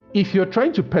If you're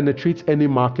trying to penetrate any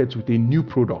market with a new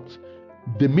product,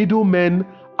 the middlemen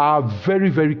are very,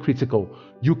 very critical.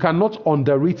 You cannot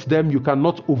underrate them, you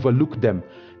cannot overlook them.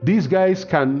 These guys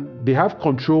they have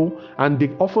control, and they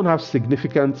often have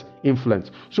significant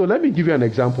influence. So let me give you an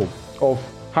example of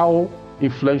how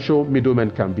influential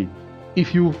middlemen can be.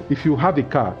 If you have a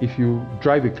car, if you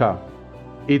drive a car,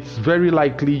 it's very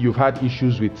likely you've had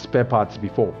issues with spare parts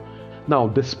before. Now,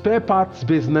 the spare parts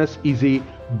business is a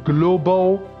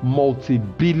global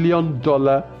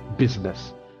multi-billion-dollar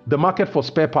business. The market for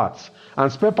spare parts, and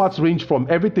spare parts range from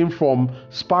everything from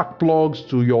spark plugs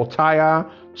to your tire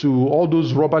to all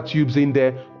those rubber tubes in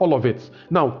there, all of it.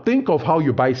 Now, think of how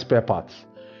you buy spare parts.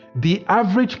 The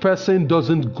average person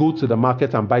doesn't go to the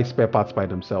market and buy spare parts by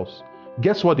themselves.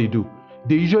 Guess what they do?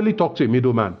 They usually talk to a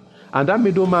middleman, and that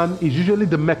middleman is usually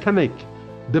the mechanic.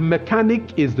 The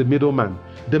mechanic is the middleman.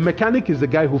 The mechanic is the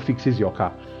guy who fixes your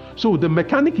car. So the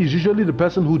mechanic is usually the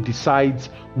person who decides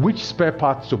which spare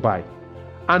parts to buy.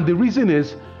 And the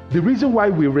reason why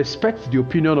we respect the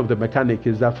opinion of the mechanic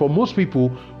is that for most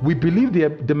people, we believe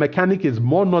the mechanic is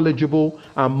more knowledgeable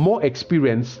and more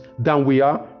experienced than we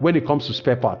are when it comes to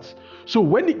spare parts. So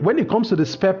when it comes to the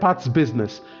spare parts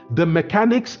business, the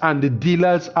mechanics and the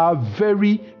dealers are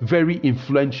very, very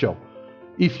influential.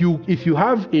 If you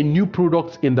have a new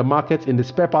product in the market, in the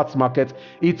spare parts market,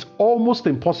 it's almost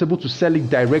impossible to sell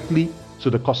it directly to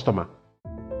the customer.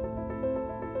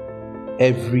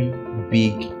 Every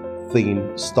big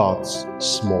thing starts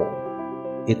small.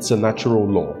 It's a natural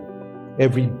law.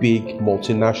 Every big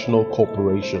multinational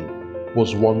corporation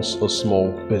was once a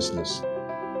small business.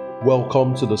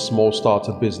 Welcome to the Small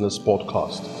Starter Business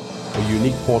Podcast, a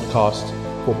unique podcast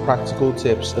for practical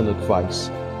tips and advice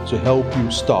to help you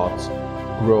start,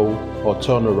 grow, or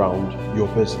turn around your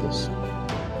business.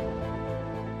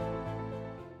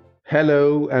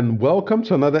 Hello and welcome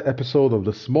to another episode of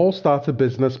the Small Starter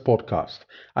Business Podcast.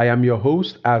 I am your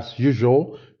host, as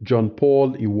usual, John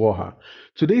Paul Iwoha.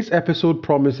 Today's episode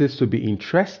promises to be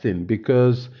interesting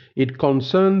because it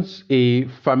concerns a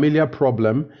familiar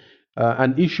problem,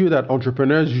 an issue that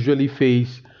entrepreneurs usually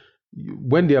face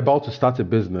when they're about to start a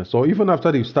business, or even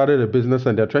after they've started a business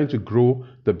and they're trying to grow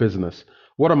the business.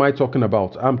 What am I talking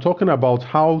about? I'm talking about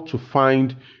how to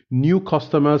find new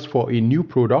customers for a new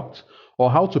product,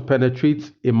 or how to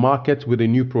penetrate a market with a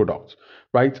new product,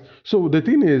 right? So the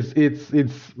thing is,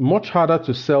 it's much harder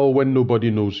to sell when nobody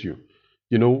knows you.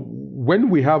 You know, when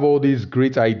we have all these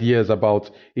great ideas about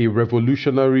a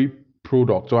revolutionary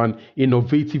product or an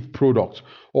innovative product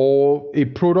or a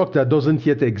product that doesn't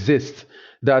yet exist,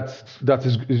 that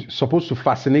is supposed to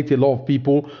fascinate a lot of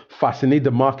people, fascinate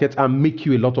the market, and make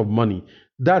you a lot of money.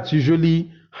 That's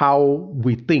usually how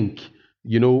we think,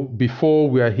 before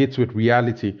we are hit with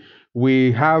reality.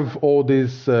 We have all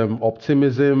this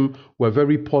optimism. We're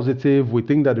very positive. We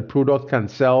think that the product can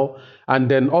sell,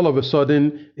 and then all of a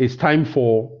sudden, it's time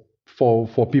for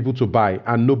people to buy,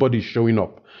 and nobody's showing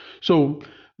up. So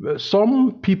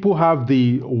some people have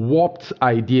the warped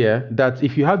idea that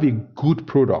if you have a good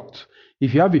product,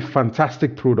 if you have a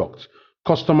fantastic product,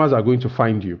 customers are going to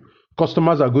find you.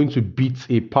 Customers are going to beat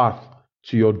a path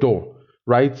to your door,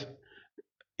 right?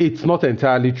 It's not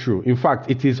entirely true. In fact,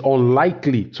 it is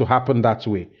unlikely to happen that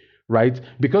way, right?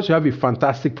 Because you have a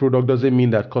fantastic product doesn't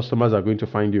mean that customers are going to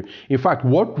find you. In fact,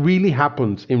 what really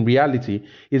happens in reality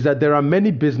is that there are many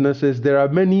businesses, there are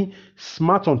many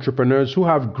smart entrepreneurs who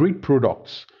have great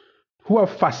products, who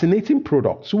have fascinating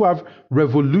products, who have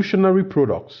revolutionary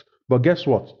products. But guess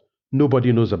what?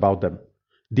 Nobody knows about them.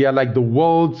 They are like the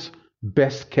world's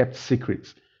best kept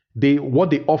secrets.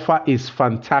 What they offer is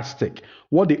fantastic.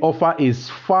 What they offer is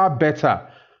far better,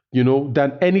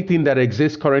 than anything that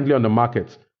exists currently on the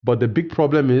market. But the big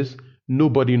problem is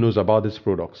nobody knows about these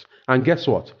products. And guess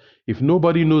what? If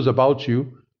nobody knows about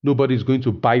you, nobody's going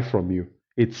to buy from you.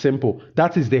 It's simple.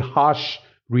 That is the harsh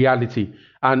reality.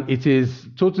 And it is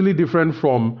totally different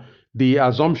from the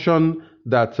assumption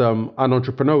that an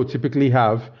entrepreneur would typically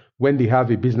have when they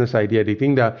have a business idea. They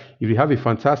think that if you have a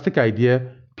fantastic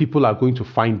idea, people are going to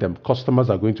find them. Customers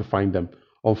are going to find them.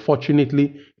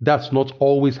 Unfortunately, that's not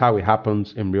always how it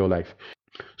happens in real life.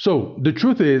 So the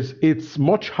truth is, it's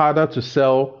much harder to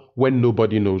sell when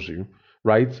nobody knows you,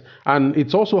 right? And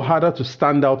it's also harder to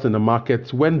stand out in the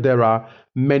market when there are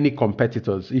many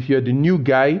competitors. If you're the new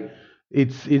guy,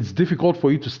 it's difficult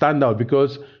for you to stand out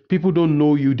because people don't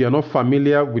know you. They're not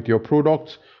familiar with your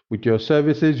product, with your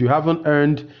services. You haven't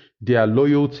earned their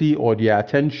loyalty or their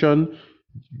attention.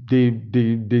 They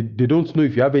don't know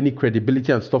if you have any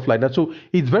credibility and stuff like that. So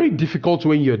it's very difficult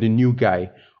when you're the new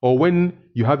guy. or when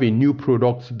you have a new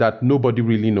product that nobody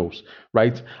really knows,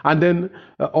 right? And then,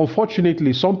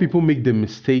 unfortunately, some people make the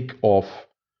mistake of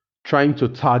trying to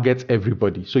target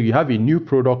everybody. So you have a new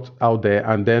product out there,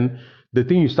 and then the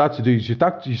thing you start to do is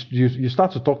you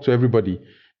start to talk to everybody,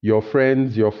 your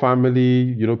friends, your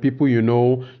family, people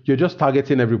you're just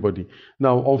targeting everybody.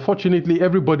 Now, unfortunately,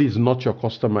 everybody is not your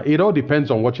customer. It all depends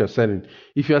on what you're selling.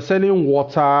 If you're selling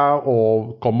water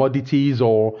or commodities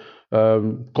or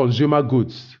consumer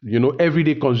goods,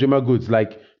 everyday consumer goods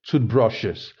like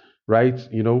toothbrushes, right?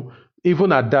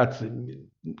 Even at that,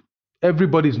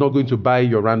 everybody's not going to buy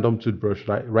your random toothbrush,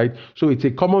 right? So it's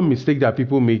a common mistake that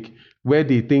people make where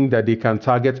they think that they can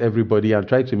target everybody and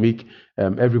try to make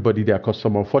everybody their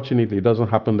customer. Unfortunately, it doesn't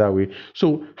happen that way.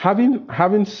 So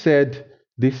having said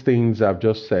these things I've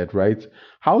just said, right?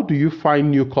 How do you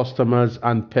find new customers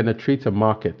and penetrate a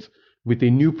market with a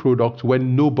new product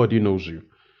when nobody knows you?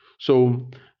 So,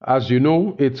 as you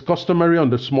know, it's customary on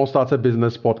the Small Starter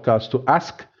Business podcast to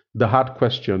ask the hard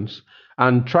questions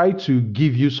and try to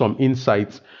give you some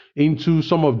insights into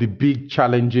some of the big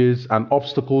challenges and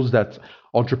obstacles that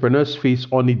entrepreneurs face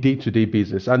on a day to day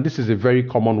basis. And this is a very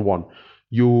common one.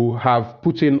 You have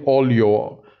put in all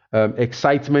your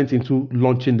excitement into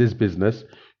launching this business.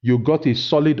 You got a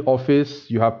solid office.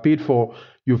 You've paid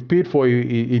for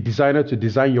a designer to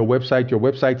design your website. Your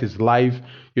website is live.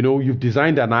 You've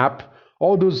designed an app.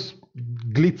 All those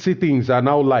glitzy things are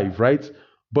now live, right?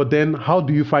 But then how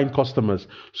do you find customers?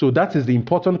 So that is the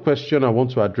important question I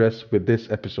want to address with this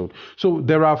episode. So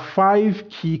there are 5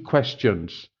 key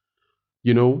questions,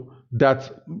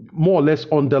 that more or less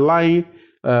underlie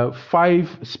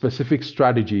 5 specific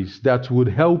strategies that would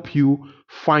help you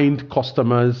find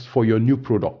customers for your new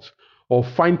product, or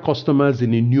find customers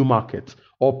in a new market,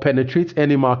 or penetrate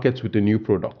any market with a new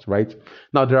product, right?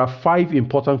 Now, there are 5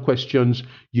 important questions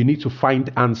you need to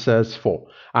find answers for.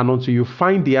 And until you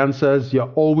find the answers,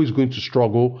 you're always going to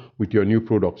struggle with your new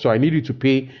product. So I need you to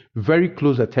pay very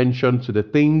close attention to the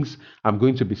things I'm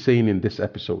going to be saying in this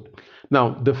episode.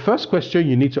 Now, the first question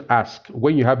you need to ask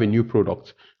when you have a new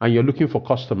product and you're looking for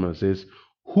customers is,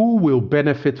 who will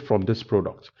benefit from this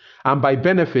product? And by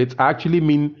benefit, I actually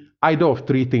mean either of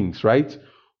 3 things, right?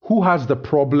 Who has the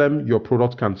problem your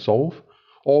product can solve,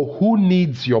 or who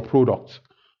needs your product,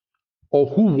 or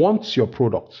who wants your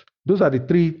product? Those are the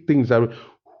 3 things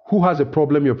who has a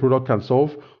problem your product can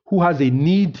solve, who has a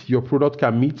need your product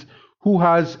can meet, who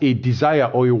has a desire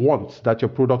or a want that your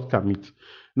product can meet.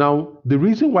 Now, the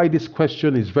reason why this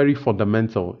question is very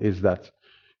fundamental is that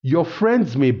your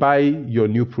friends may buy your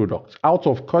new product out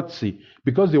of courtesy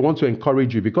because they want to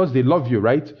encourage you, because they love you,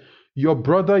 right? Your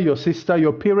brother, your sister,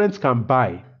 your parents can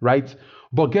buy, right?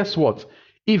 But guess what?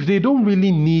 If they don't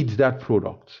really need that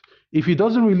product, if it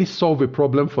doesn't really solve a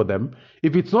problem for them,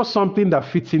 if it's not something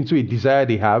that fits into a desire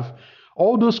they have,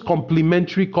 all those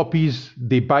complimentary copies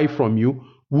they buy from you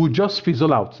will just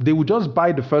fizzle out. They will just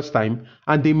buy the first time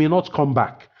and they may not come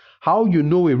back. How you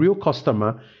know a real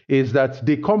customer is that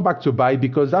they come back to buy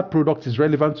because that product is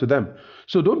relevant to them.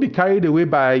 So don't be carried away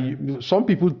by, some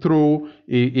people throw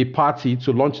a party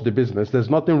to launch the business. There's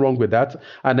nothing wrong with that.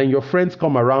 And then your friends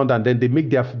come around and then they make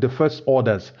the first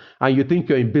orders and you think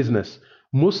you're in business.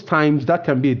 Most times that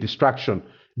can be a distraction.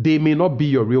 They may not be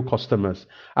your real customers.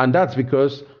 And that's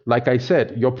because, like I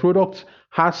said, your product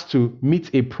has to meet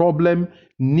a problem,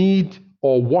 need,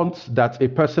 or want that a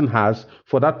person has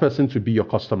for that person to be your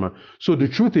customer. So the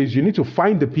truth is, you need to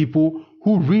find the people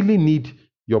who really need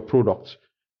your product,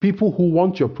 people who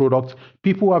want your product,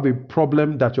 people who have a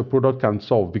problem that your product can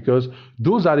solve, because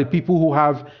those are the people who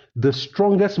have the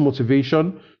strongest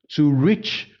motivation to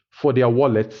reach for their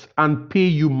wallets and pay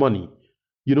you money.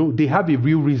 They have a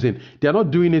real reason. They're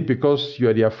not doing it because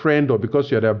you're their friend or because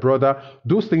you're their brother.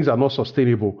 Those things are not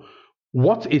sustainable.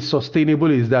 What is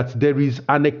sustainable is that there is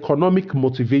an economic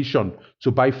motivation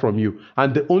to buy from you.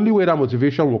 And the only way that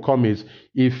motivation will come is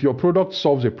if your product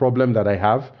solves a problem that I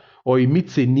have, or it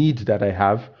meets a need that I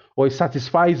have, or it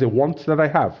satisfies a want that I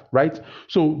have, right?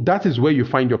 So that is where you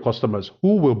find your customers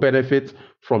who will benefit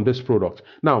from this product.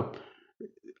 Now,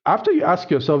 after you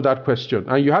ask yourself that question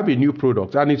and you have a new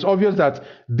product, and it's obvious that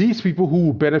these people who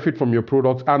will benefit from your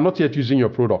product are not yet using your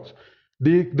product,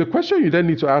 the question you then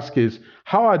need to ask is,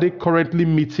 how are they currently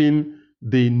meeting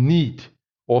the need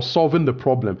or solving the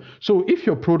problem? So if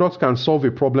your product can solve a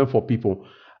problem for people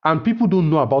and people don't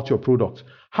know about your product,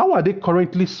 how are they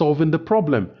currently solving the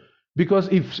problem? Because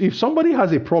if somebody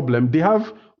has a problem, they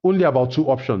have only about 2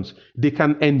 options. They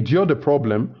can endure the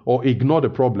problem or ignore the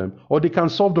problem, or they can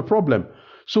solve the problem.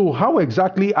 So how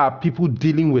exactly are people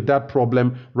dealing with that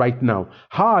problem right now?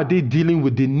 How are they dealing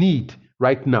with the need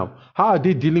right now? How are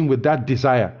they dealing with that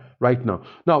desire right now.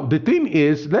 Now, the thing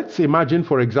is, let's imagine,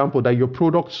 for example, that your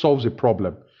product solves a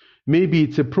problem. Maybe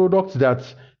it's a product that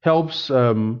helps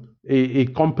a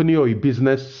company or a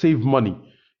business save money.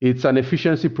 It's an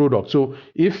efficiency product. So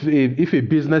if a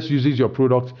business uses your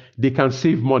product, they can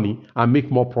save money and make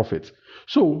more profit.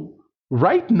 So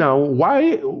right now,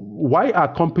 why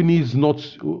are companies not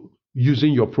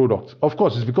using your product? Of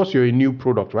course, it's because you're a new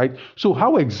product, right? So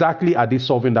how exactly are they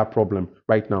solving that problem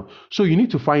right now? So you need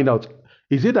to find out,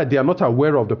 is it that they are not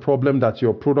aware of the problem that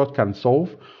your product can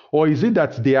solve? Or is it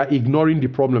that they are ignoring the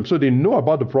problem? So they know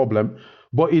about the problem,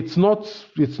 but it's not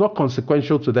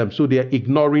consequential to them. So they are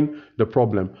ignoring the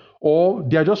problem. Or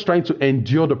they are just trying to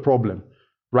endure the problem,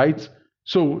 right?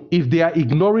 So if they are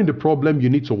ignoring the problem, you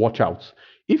need to watch out.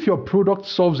 If your product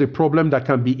solves a problem that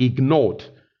can be ignored,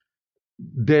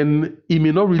 then it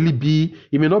may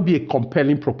not be a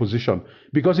compelling proposition.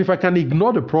 Because if I can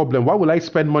ignore the problem, why will I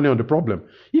spend money on the problem?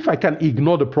 If I can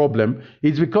ignore the problem,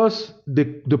 it's because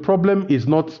the problem is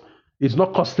not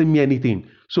costing me anything.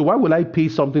 So why will I pay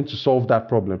something to solve that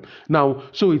problem? Now,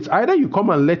 so it's either you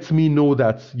come and let me know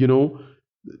that,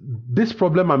 this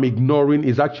problem I'm ignoring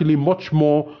is actually much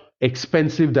more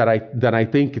expensive than I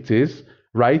think it is,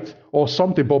 right? Or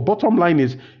something. But bottom line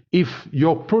is, if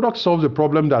your product solves a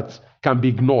problem that can be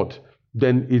ignored,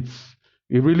 then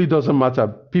it really doesn't matter.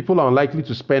 People are unlikely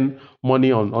to spend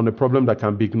money on a problem that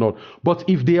can be ignored. But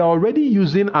if they are already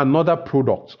using another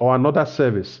product or another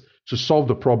service to solve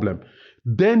the problem,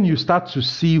 then you start to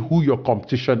see who your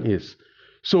competition is.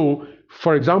 So,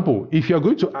 for example, if you're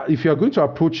going to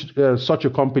approach such a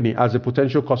company as a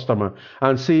potential customer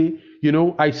and say,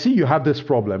 I see you have this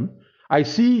problem. I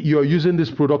see you're using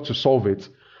this product to solve it.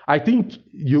 I think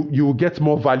you will get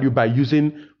more value by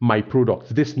using my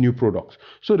product, this new product.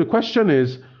 So the question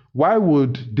is, why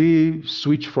would they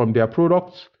switch from their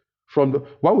product?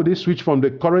 Why would they switch from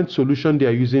the current solution they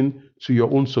are using to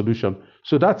your own solution?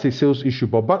 So that's a sales issue.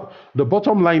 But the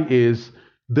bottom line is,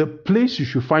 the place you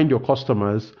should find your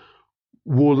customers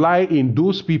will lie in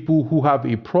those people who have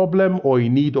a problem or a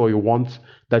need or a want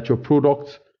that your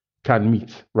product can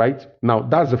meet, right? Now,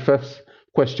 that's the first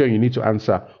question you need to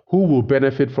answer. Who will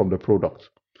benefit from the product?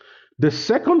 The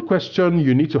second question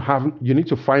you need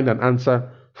to find an answer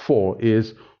for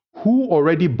is, who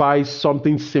already buys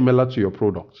something similar to your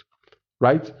product,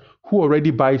 right? Who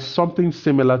already buys something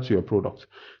similar to your product.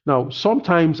 Now,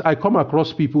 sometimes I come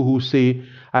across people who say,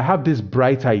 I have this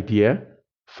bright idea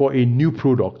for a new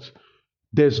product.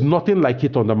 There's nothing like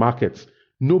it on the market.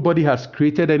 Nobody has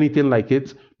created anything like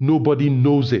it. Nobody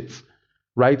knows it,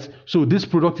 right? So this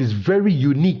product is very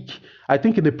unique. I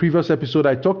think in the previous episode,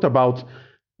 I talked about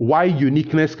why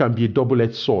uniqueness can be a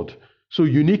double-edged sword. So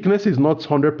uniqueness is not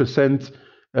 100%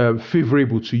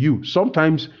 favorable to you.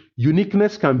 Sometimes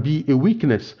uniqueness can be a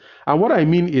weakness. And what I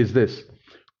mean is this: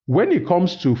 when it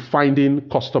comes to finding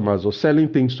customers or selling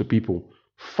things to people,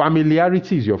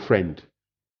 familiarity is your friend.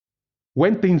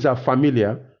 When things are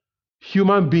familiar,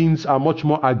 human beings are much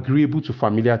more agreeable to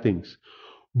familiar things.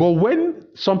 But when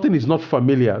something is not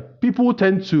familiar, people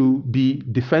tend to be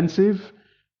defensive.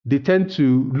 They tend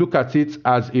to look at it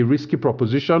as a risky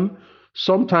proposition.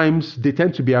 Sometimes they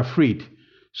tend to be afraid.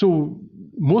 So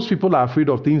most people are afraid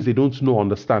of things they don't know or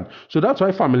understand. So that's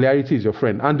why familiarity is your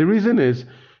friend. And the reason is,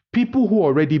 people who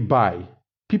already buy,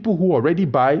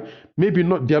 maybe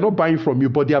not, they're not buying from you,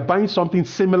 but they are buying something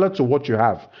similar to what you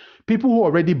have. People who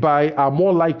already buy are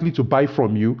more likely to buy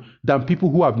from you than people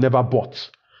who have never bought.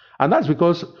 And that's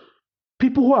because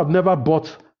people who have never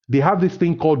bought, they have this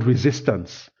thing called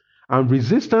resistance. And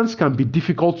resistance can be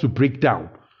difficult to break down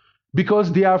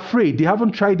because they are afraid. They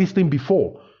haven't tried this thing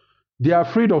before. They are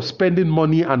afraid of spending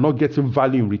money and not getting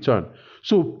value in return.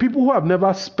 So people who have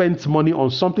never spent money on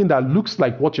something that looks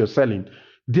like what you're selling,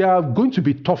 they are going to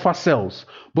be tougher sells.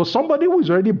 But somebody who is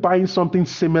already buying something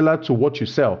similar to what you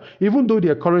sell, even though they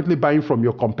are currently buying from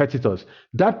your competitors,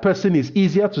 that person is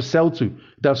easier to sell to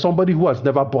than somebody who has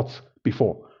never bought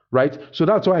before, right? So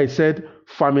that's why I said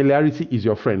familiarity is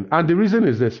your friend. And the reason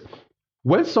is this: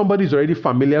 when somebody is already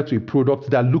familiar to a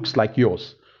product that looks like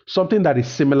yours, something that is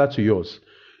similar to yours,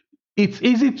 it's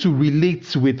easy to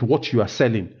relate with what you are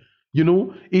selling.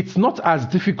 It's not as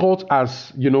difficult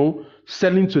as,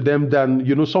 selling to them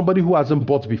than, somebody who hasn't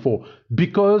bought before,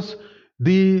 because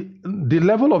the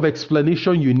level of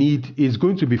explanation you need is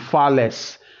going to be far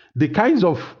less. The kinds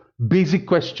of basic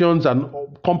questions and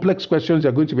complex questions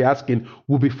you're going to be asking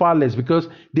will be far less because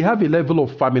they have a level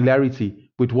of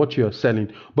familiarity with what you're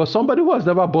selling. But somebody who has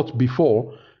never bought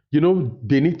before,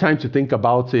 they need time to think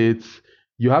about it.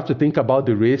 You have to think about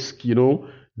the risk,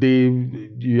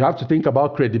 You have to think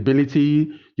about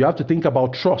credibility. You have to think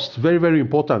about trust. Very, very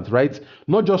important, right?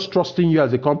 Not just trusting you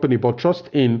as a company, but trust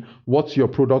in what your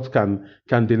product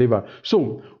can deliver.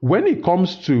 So when it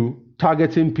comes to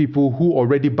targeting people who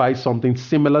already buy something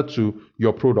similar to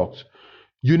your product,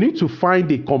 you need to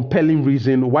find a compelling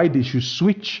reason why they should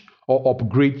switch or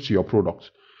upgrade to your product.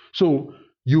 So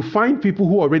you find people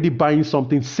who are already buying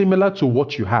something similar to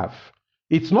what you have.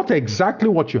 It's not exactly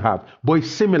what you have, but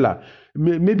it's similar.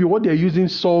 Maybe what they're using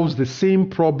solves the same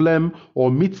problem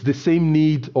or meets the same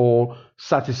need or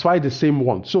satisfy the same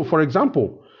want. So for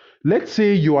example, let's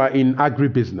say you are in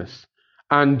agribusiness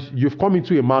and you've come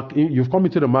into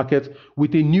the market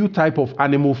with a new type of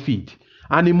animal feed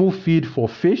for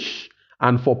fish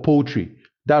and for poultry.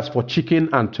 That's for chicken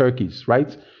and turkeys,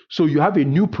 right? So you have a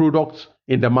new product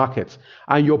in the market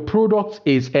and your product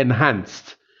is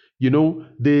enhanced.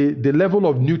 The level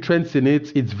of nutrients in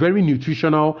it's very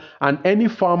nutritional, and any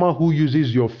farmer who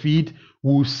uses your feed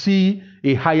will see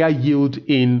a higher yield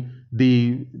in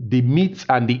the meat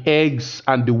and the eggs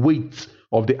and the weight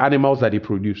of the animals that they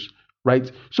produce,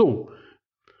 right? So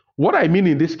what I mean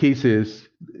in this case is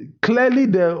clearly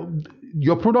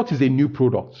your product is a new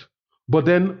product, but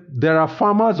then there are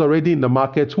farmers already in the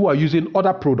market who are using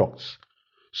other products.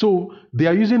 So they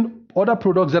are using other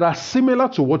products that are similar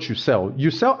to what you sell.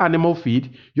 You sell animal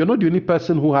feed. You're not the only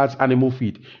person who has animal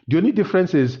feed. The only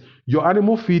difference is your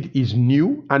animal feed is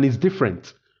new and is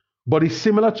different, but it's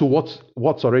similar to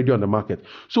what's already on the market.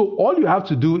 So all you have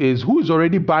to do is, who is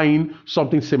already buying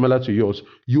something similar to yours?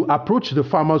 You approach the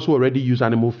farmers who already use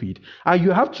animal feed, and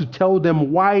you have to tell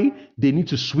them why they need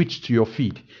to switch to your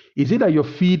feed. Is it that your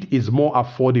feed is more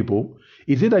affordable?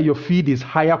 Is it that your feed is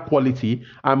higher quality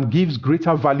and gives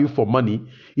greater value for money?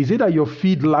 Is it that your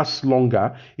feed lasts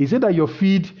longer? Is it that your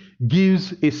feed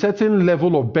gives a certain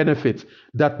level of benefit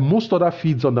that most other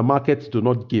feeds on the market do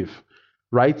not give?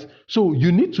 Right? So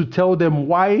you need to tell them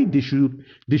why they should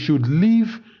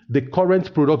leave the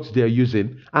current product they're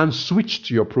using and switch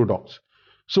to your product.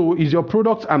 So is your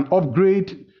product an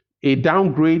upgrade, a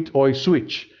downgrade, or a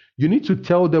switch? You need to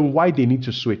tell them why they need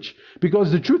to switch.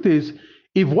 Because the truth is,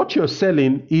 if what you're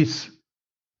selling is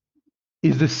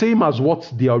the same as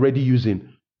what they're already using,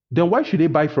 then why should they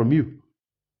buy from you?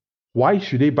 Why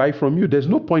should they buy from you? There's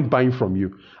no point buying from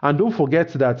you. And don't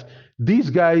forget that these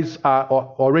guys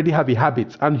already have a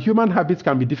habit, and human habits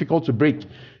can be difficult to break.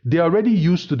 They're already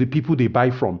used to the people they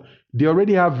buy from. They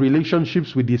already have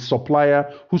relationships with the supplier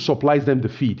who supplies them the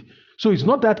feed. So it's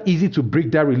not that easy to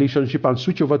break that relationship and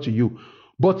switch over to you.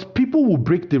 But people will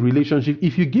break the relationship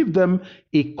if you give them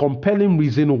a compelling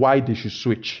reason why they should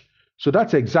switch. So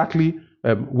that's exactly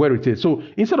where it is. So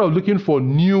instead of looking for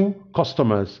new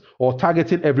customers or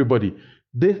targeting everybody,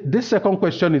 this second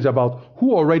question is about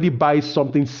who already buys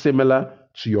something similar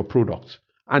to your product.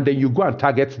 And then you go and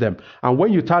target them. And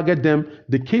when you target them,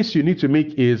 the case you need to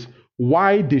make is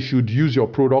why they should use your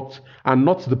product and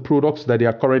not the products that they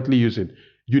are currently using.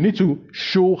 You need to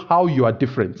show how you are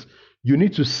different. You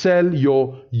need to sell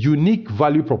your unique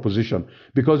value proposition,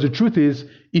 because the truth is,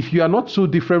 if you are not so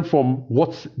different from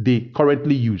what they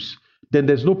currently use, then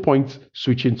there's no point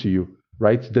switching to you,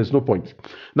 right? There's no point.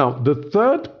 Now, the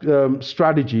third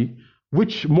strategy,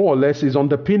 which more or less is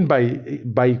underpinned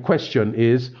by question,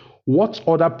 is what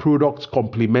other products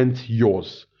complement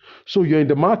yours? So you're in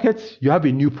the market, you have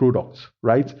a new product,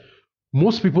 right?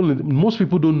 Most people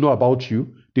don't know about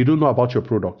you. They don't know about your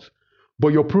product.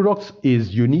 But your product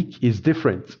is unique, is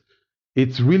different.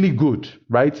 It's really good,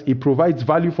 right? It provides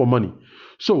value for money.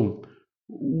 So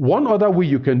one other way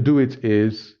you can do it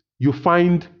is you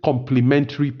find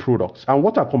complementary products. And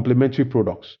what are complementary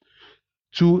products?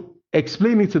 To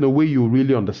explain it in a way you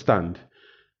really understand,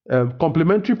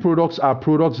 complementary products are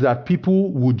products that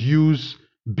people would use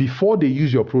before they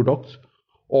use your product,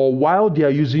 or while they are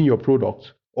using your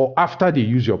product, or after they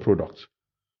use your product.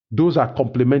 Those are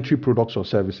complementary products or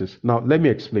services. Now, let me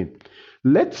explain.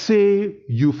 Let's say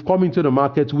you've come into the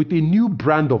market with a new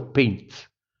brand of paint.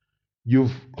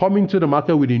 You've come into the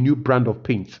market with a new brand of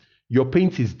paint. Your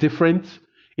paint is different.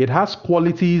 It has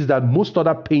qualities that most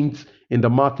other paints in the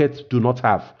market do not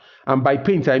have. And by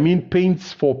paint, I mean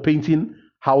paints for painting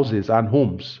houses and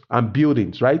homes and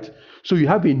buildings, right? So you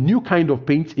have a new kind of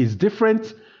paint. It's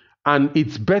different, and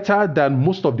it's better than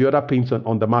most of the other paints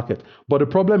on the market. But the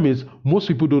problem is most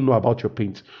people don't know about your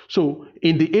paint. So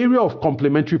in the area of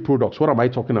complementary products, what am I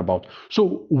talking about?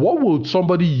 So what will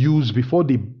somebody use before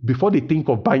they think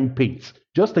of buying paint?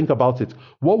 Just think about it.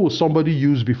 What will somebody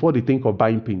use before they think of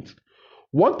buying paint?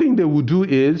 One thing they will do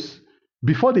is,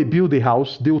 before they build a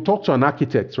house, they will talk to an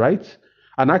architect, right?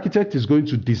 An architect is going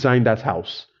to design that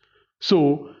house.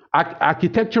 So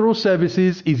Architectural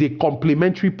services is a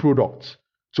complementary product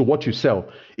to what you sell.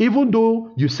 Even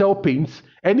though you sell paints,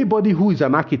 anybody who is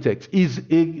an architect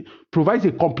provides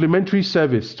a complementary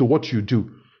service to what you do,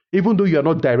 even though you are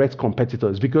not direct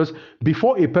competitors. Because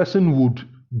before a person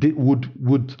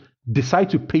would decide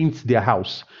to paint their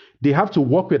house, they have to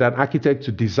work with an architect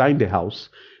to design the house.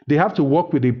 They have to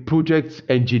work with a project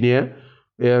engineer,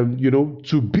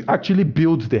 to actually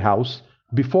build the house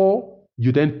before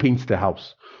you then paint the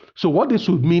house. So what this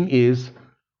would mean is,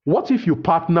 what if you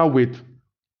partner with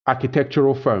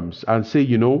architectural firms and say,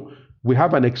 we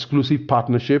have an exclusive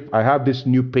partnership. I have this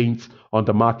new paint on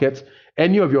the market.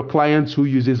 Any of your clients who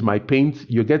uses my paint,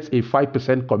 you get a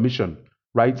 5% commission,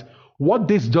 right? What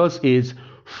this does is,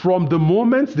 from the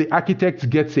moment the architect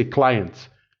gets a client,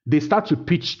 they start to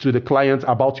pitch to the client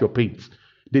about your paint.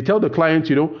 They tell the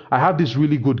client, I have this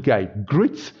really good guy,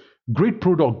 great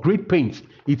product, great paint.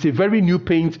 It's a very new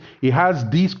paint. It has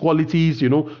these qualities,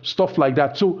 stuff like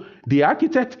that. So the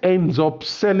architect ends up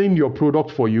selling your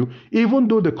product for you, even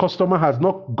though the customer has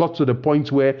not got to the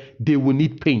point where they will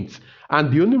need paint.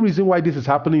 And the only reason why this is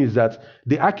happening is that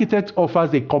the architect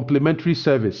offers a complimentary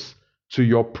service to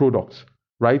your product,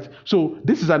 right? So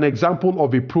this is an example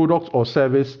of a product or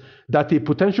service that a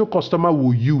potential customer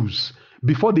will use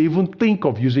before they even think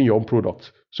of using your own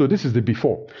product. So this is the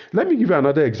before. Let me give you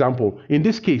another example. In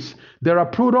this case, there are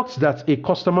products that a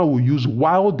customer will use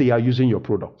while they are using your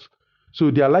product. So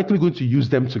they are likely going to use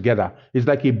them together. It's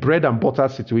like a bread and butter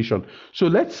situation. So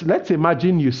let's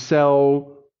imagine you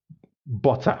sell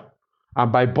butter.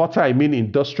 And by butter, I mean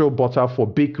industrial butter for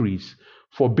bakeries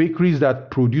that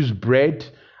produce bread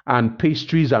and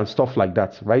pastries and stuff like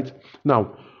that, right?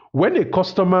 Now, when a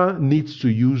customer needs to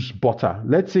use butter,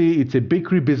 let's say it's a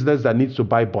bakery business that needs to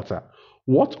buy butter,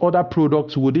 what other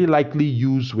products would they likely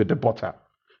use with the butter?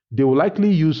 They will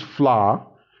likely use flour,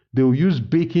 they will use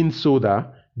baking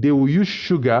soda, they will use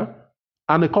sugar,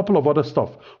 and a couple of other stuff.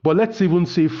 But let's even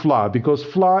say flour, because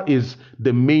flour is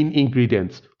the main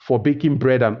ingredient for baking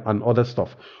bread and other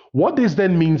stuff. What this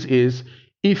then means is,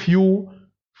 if you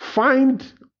find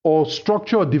or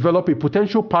structure or develop a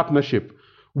potential partnership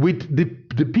with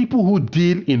the people who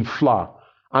deal in flour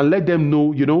and let them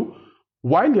know,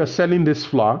 while you're selling this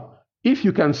flour, if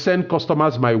you can send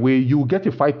customers my way, you get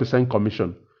a 5%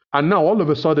 commission. And now all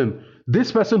of a sudden,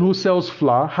 this person who sells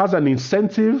flour has an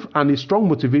incentive and a strong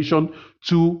motivation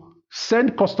to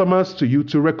send customers to you,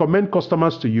 to recommend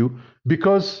customers to you,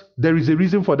 because there is a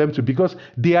reason for them to, because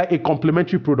they are a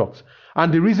complementary product.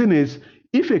 And the reason is,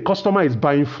 if a customer is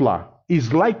buying flour,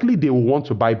 it's likely they will want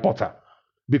to buy butter,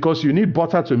 because you need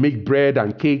butter to make bread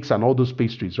and cakes and all those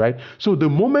pastries, right? So the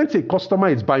moment a customer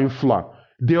is buying flour,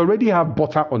 they already have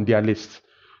butter on their list.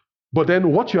 But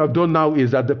then what you have done now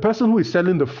is that the person who is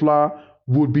selling the flour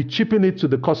would be chipping it to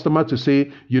the customer to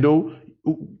say,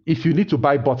 if you need to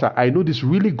buy butter, I know this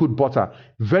really good butter,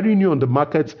 very new on the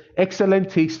market,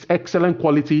 excellent taste, excellent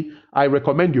quality. I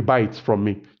recommend you buy it from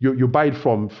me. You buy it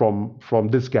from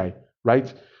this guy,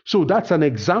 right? So that's an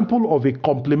example of a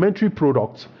complementary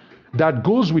product that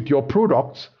goes with your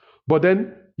product, but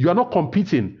then you are not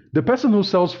competing. The person who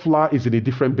sells flour is in a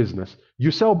different business. You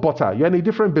sell butter, you're in a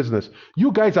different business.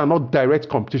 You guys are not direct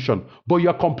competition, but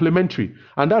you're complementary.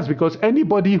 And that's because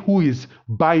anybody who is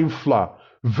buying flour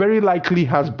very likely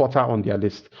has butter on their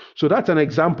list. So that's an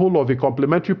example of a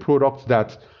complementary product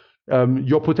that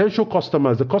your potential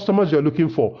customers, the customers you're looking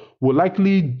for, will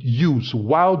likely use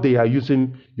while they are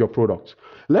using your product.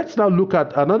 Let's now look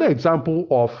at another example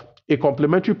of a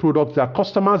complementary product that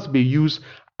customers may use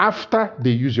after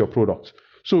they use your product.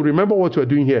 So remember what we're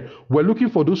doing here. We're looking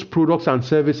for those products and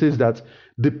services that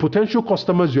the potential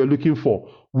customers you're looking for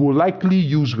will likely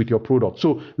use with your product.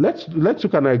 So let's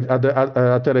look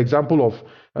at an example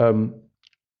of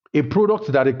a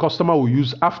product that a customer will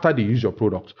use after they use your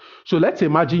product. So let's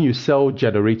imagine you sell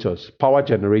generators, power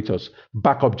generators,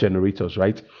 backup generators,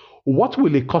 right? What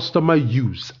will a customer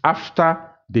use after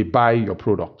they buy your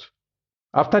product?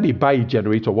 After they buy a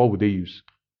generator, what would they use?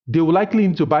 They will likely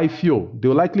need to buy fuel. They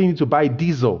will likely need to buy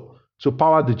diesel to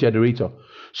power the generator.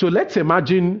 So let's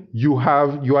imagine you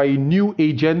are a new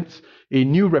agent, a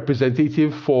new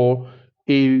representative for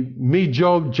a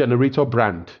major generator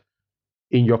brand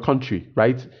in your country,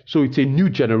 right? So it's a new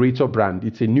generator brand.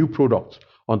 It's a new product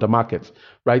on the market,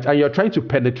 right? And you're trying to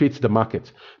penetrate the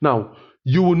market. Now,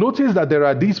 you will notice that there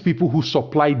are these people who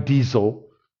supply diesel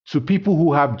to people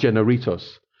who have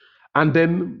generators. And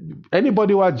then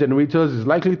anybody who has generators is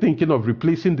likely thinking of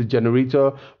replacing the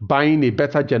generator, buying a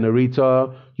better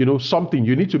generator, something.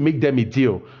 You need to make them a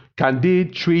deal. Can they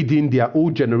trade in their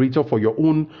old generator for your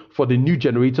own, for the new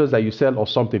generators that you sell or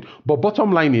something? But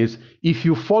bottom line is, if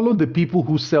you follow the people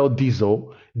who sell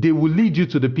diesel, they will lead you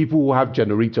to the people who have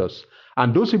generators.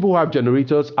 And those people who have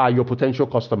generators are your potential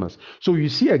customers. So you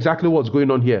see exactly what's going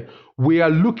on here. We are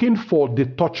looking for the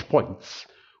touch points.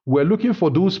 We're looking for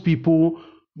those people.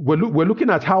 We're looking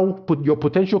at how your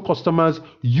potential customers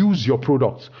use your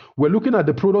products. We're looking at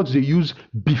the products they use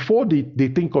before they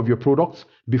think of your products,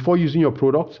 before using your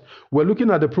products. We're looking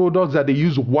at the products that they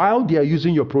use while they are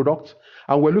using your products.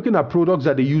 And we're looking at products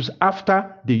that they use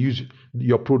after they use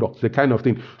your products, the kind of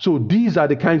thing. So these are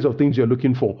the kinds of things you're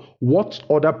looking for. What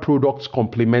other products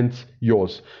complement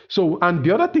yours? So, and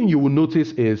the other thing you will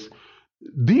notice is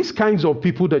these kinds of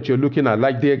people that you're looking at,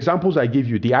 like the examples I gave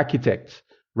you, the architects,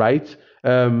 right?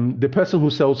 The person who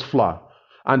sells flour,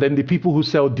 and then the people who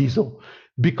sell diesel.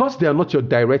 Because they are not your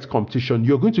direct competition,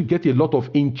 you're going to get a lot of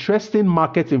interesting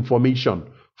market information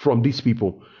from these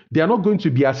people. They are not going to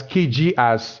be as cagey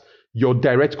as your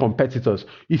direct competitors.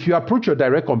 If you approach your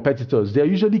direct competitors, they're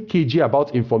usually cagey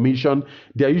about information.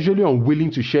 They're usually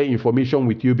unwilling to share information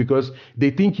with you because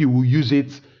they think you will use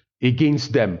it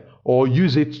against them or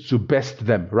use it to best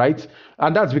them, right?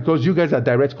 And that's because you guys are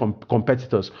direct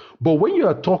competitors. But when you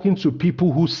are talking to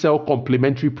people who sell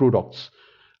complementary products,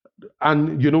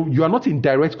 and you are not in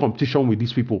direct competition with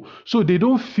these people, so they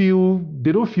don't feel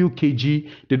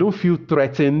cagey, they don't feel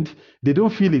threatened, they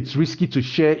don't feel it's risky to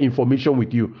share information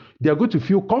with you. They are going to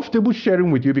feel comfortable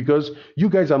sharing with you because you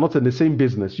guys are not in the same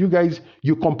business.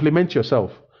 You complement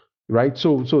yourself, right?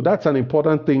 So that's an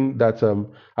important thing that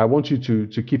I want you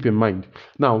to keep in mind.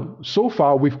 Now, so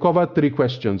far we've covered 3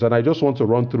 questions, and I just want to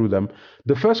run through them.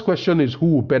 The first question is, who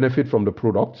will benefit from the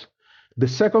product? The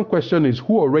second question is,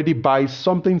 who already buys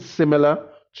something similar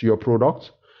to your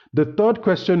product? The third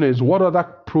question is, what other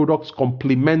products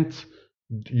complement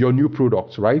your new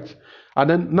products, right? And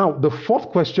then now the fourth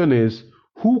question is,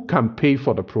 who can pay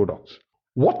for the product?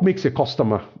 What makes a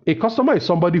customer? A customer is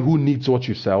somebody who needs what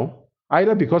you sell,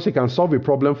 either because it can solve a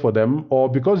problem for them, or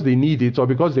because they need it, or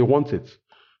because they want it.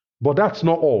 But that's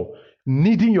not all.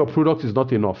 Needing your product is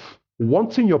not enough.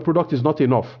 Wanting your product is not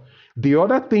enough. The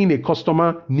other thing a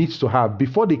customer needs to have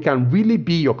before they can really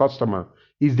be your customer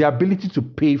is the ability to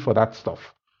pay for that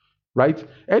stuff, right?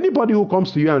 Anybody who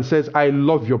comes to you and says, I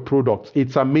love your product,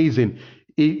 it's amazing,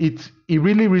 it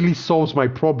really, really solves my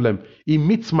problem, it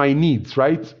meets my needs,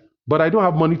 right? But I don't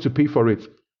have money to pay for it.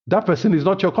 That person is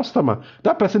not your customer.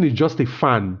 That person is just a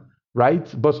fan, right?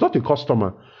 But it's not a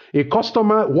customer. A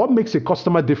customer, what makes a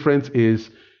customer different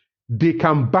is they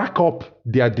can back up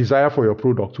their desire for your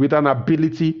product with an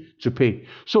ability to pay.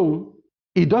 So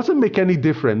it doesn't make any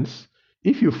difference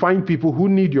if you find people who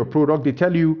need your product, they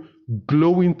tell you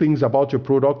glowing things about your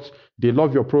product, they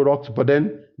love your product, but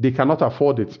then they cannot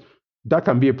afford it. That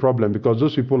can be a problem because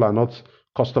those people are not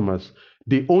customers.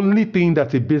 The only thing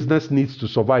that a business needs to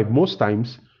survive most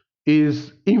times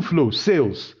is inflow,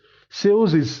 sales.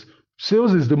 Sales is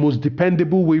the most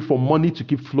dependable way for money to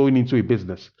keep flowing into a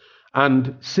business.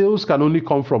 And sales can only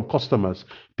come from customers,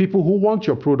 people who want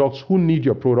your products, who need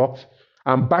your products,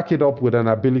 and back it up with an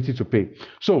ability to pay.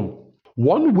 So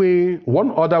one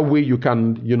other way you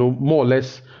can, more or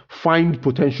less find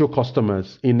potential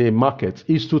customers in a market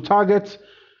is to target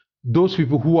those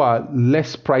people who are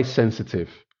less price sensitive,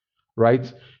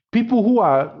 right? People who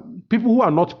are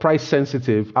not price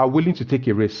sensitive are willing to take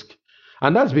a risk.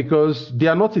 And that's because they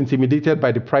are not intimidated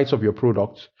by the price of your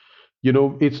product. They're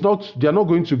not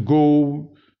going to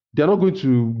go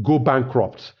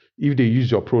bankrupt if they use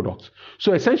your product.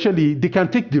 So essentially, they can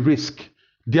take the risk.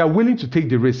 They are willing to take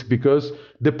the risk because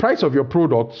the price of your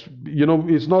product,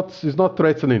 is not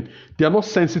threatening. They are not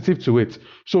sensitive to it.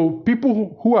 So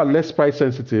people who are less price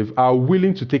sensitive are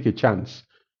willing to take a chance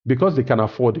because they can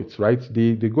afford it, right?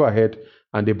 They go ahead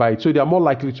and they buy it. So they are more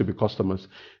likely to be customers.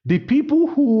 The people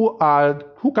who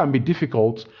can be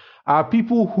difficult are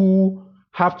people who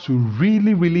have to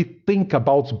really, really think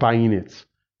about buying it,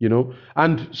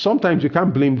 and sometimes you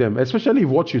can't blame them, especially if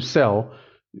what you sell,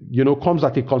 comes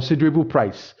at a considerable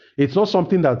price. It's not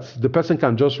something that the person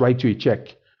can just write you a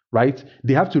check, right?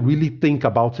 They have to really think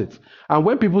about it. And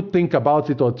when people think about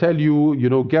it or tell you,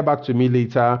 get back to me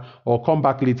later or come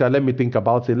back later, let me think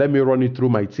about it, let me run it through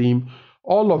my team,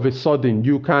 all of a sudden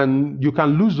you can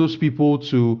lose those people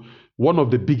to one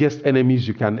of the biggest enemies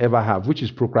you can ever have, which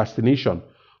is procrastination.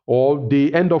 Or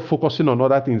they end up focusing on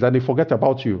other things and they forget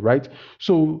about you, right?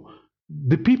 So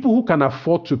the people who can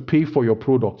afford to pay for your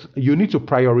product, you need to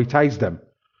prioritize them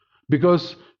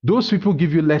because those people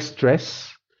give you less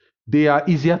stress. They are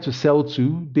easier to sell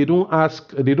to. They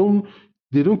don't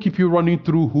keep you running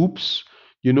through hoops.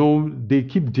 They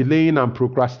keep delaying and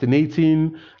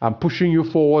procrastinating and pushing you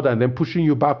forward and then pushing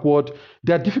you backward.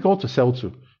 They're difficult to sell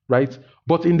to, right?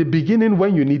 But in the beginning,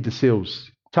 when you need the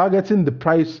sales, targeting the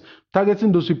price,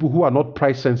 targeting those people who are not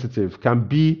price sensitive can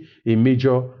be a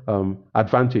major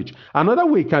advantage. Another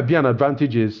way it can be an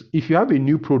advantage is if you have a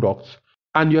new product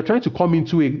and you're trying to come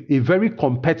into a very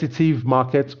competitive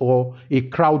market or a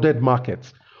crowded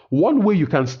market. One way you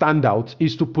can stand out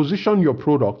is to position your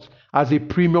product as a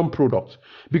premium product.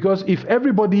 Because if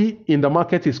everybody in the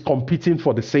market is competing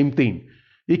for the same thing,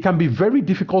 it can be very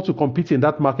difficult to compete in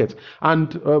that market.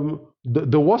 And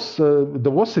the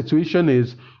worst situation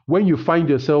is when you find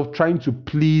yourself trying to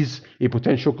please a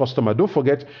potential customer. Don't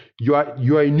forget, you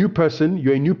are a new person,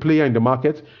 you're a new player in the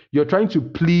market. You're trying to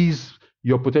please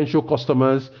your potential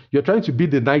customers. You're trying to be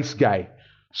the nice guy.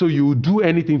 So you will do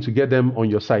anything to get them on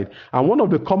your side. And one of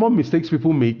the common mistakes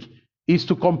people make is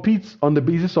to compete on the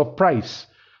basis of price.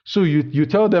 So you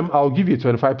tell them, I'll give you a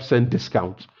 25%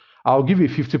 discount. I'll give you a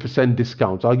 50%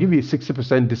 discount. I'll give you a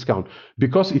 60% discount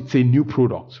because it's a new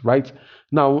product, right?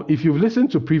 Now, if you've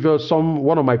listened to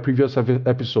one of my previous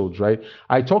episodes, right,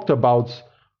 I talked about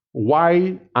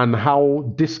why and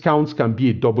how discounts can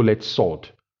be a double-edged sword,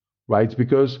 right?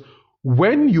 Because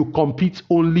when you compete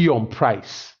only on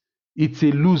price, it's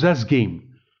a loser's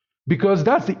game because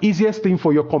that's the easiest thing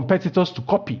for your competitors to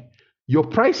copy. Your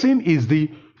pricing is the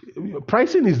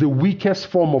weakest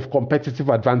form of competitive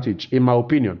advantage, in my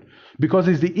opinion, because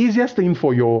it's the easiest thing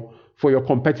for your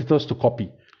competitors to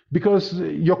copy. Because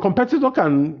your competitor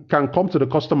can come to the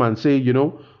customer and say,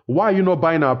 why are you not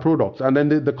buying our product? And then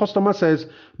the customer says,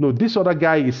 no, this other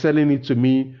guy is selling it to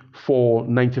me for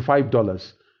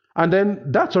 $95. And then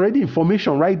that's already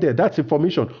information right there. That's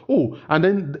information. Oh, and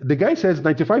then the guy says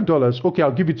 $95. Okay,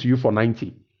 I'll give it to you for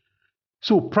 90.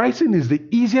 So pricing is the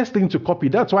easiest thing to copy.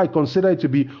 That's why I consider it to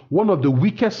be one of the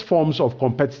weakest forms of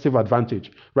competitive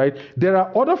advantage, right? There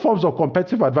are other forms of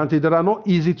competitive advantage that are not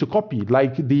easy to copy,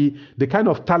 like the kind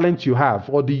of talent you have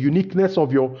or the uniqueness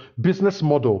of your business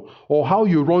model or how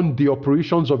you run the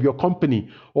operations of your company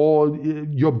or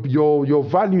your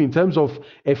value in terms of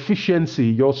efficiency,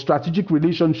 your strategic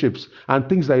relationships and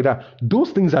things like that. Those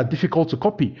things are difficult to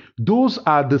copy. Those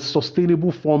are the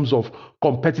sustainable forms of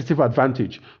competitive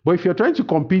advantage. But if you're trying to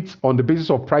compete on the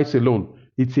basis of price alone,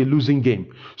 it's a losing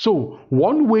game. So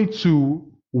one way to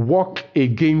work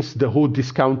against the whole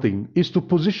discounting is to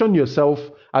position yourself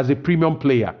as a premium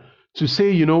player, to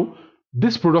say,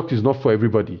 this product is not for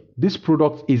everybody. This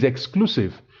product is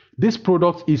exclusive. This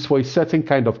product is for a certain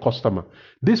kind of customer.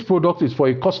 This product is for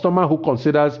a customer who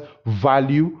considers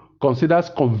value, considers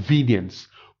convenience,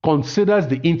 considers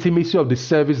the intimacy of the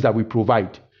service that we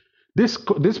provide. This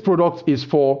product is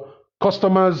for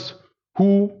customers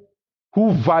who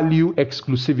value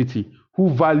exclusivity, who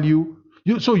value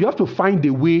you. So you have to find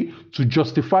a way to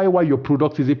justify why your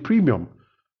product is a premium,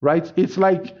 right? It's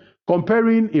like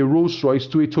comparing a Rolls Royce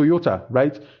to a Toyota,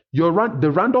 right?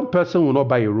 The random person will not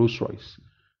buy a Rolls Royce.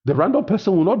 The random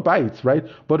person will not buy it, right?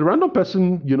 But the random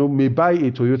person, may buy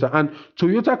a Toyota. And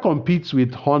Toyota competes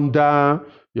with Honda,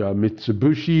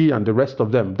 Mitsubishi, and the rest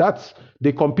of them.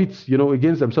 They compete,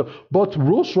 against themselves. But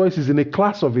Rolls Royce is in a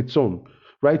class of its own,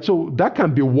 right? So that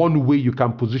can be one way you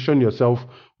can position yourself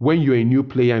when you're a new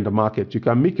player in the market. You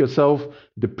can make yourself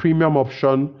the premium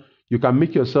option. You can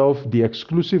make yourself the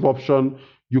exclusive option.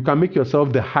 You can make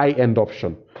yourself the high-end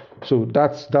option. So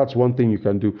that's one thing you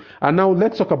can do. And now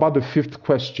let's talk about the fifth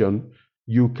question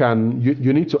you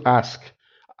need to ask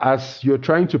as you're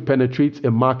trying to penetrate a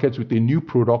market with a new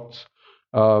product,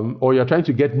 or you're trying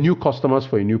to get new customers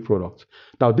for a new product.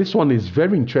 Now, this one is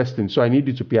very interesting, so I need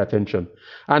you to pay attention.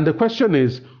 And the question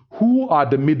is, who are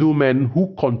the middlemen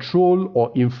who control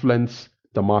or influence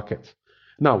the market?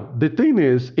 Now, the thing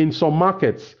is, in some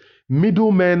markets,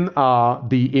 middlemen are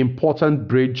the important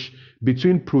bridge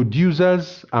between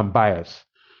producers and buyers.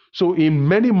 So in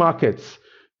many markets,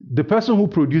 the person who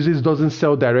produces doesn't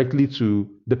sell directly to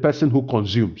the person who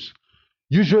consumes.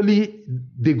 Usually,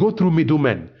 they go through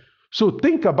middlemen. So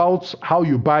think about how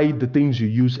you buy the things you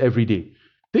use every day.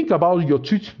 Think about your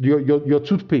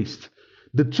toothpaste.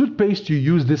 The toothpaste you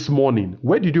used this morning,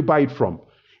 where did you buy it from?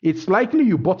 It's likely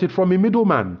you bought it from a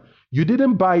middleman. You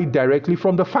didn't buy it directly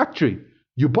from the factory.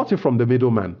 You bought it from the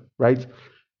middleman, right?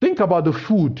 Think about the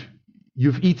food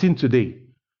you've eaten today.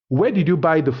 Where did you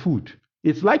buy the food?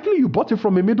 It's likely you bought it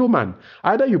from a middleman.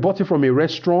 Either you bought it from a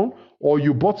restaurant or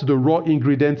you bought the raw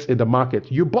ingredients in the market.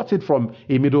 You bought it from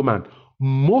a middleman.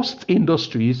 Most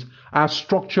industries are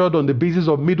structured on the basis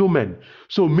of middlemen.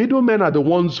 So middlemen are the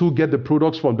ones who get the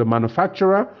products from the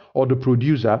manufacturer or the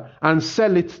producer and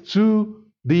sell it to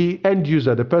The end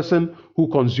user, the person who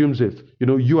consumes it,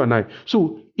 you and I.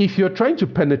 So if you're trying to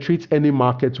penetrate any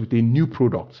market with a new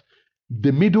product,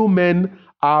 the middlemen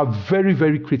are very,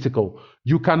 very critical.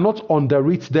 You cannot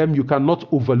underrate them, you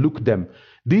cannot overlook them.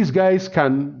 These guys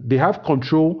they have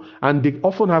control, and they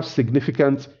often have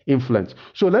significant influence.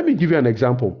 So let me give you an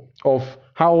example of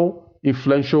how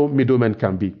influential middlemen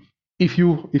can be. If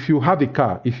you have a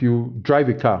car, if you drive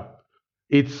a car,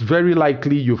 it's very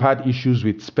likely you've had issues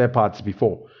with spare parts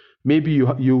before. Maybe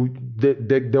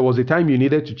there was a time you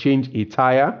needed to change a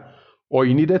tire, or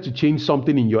you needed to change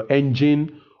something in your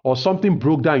engine, or something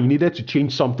broke down, you needed to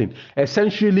change something.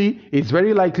 Essentially, it's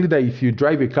very likely that if you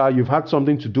drive a car, you've had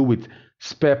something to do with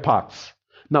spare parts.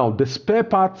 Now, the spare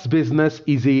parts business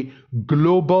is a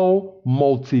global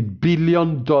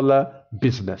multi-billion-dollar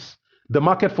business. The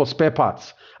market for spare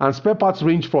parts. And spare parts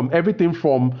range from everything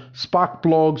from spark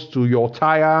plugs to your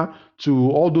tire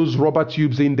to all those rubber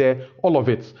tubes in there, all of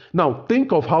it. Now,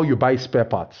 think of how you buy spare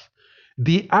parts.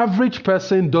 The average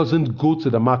person doesn't go to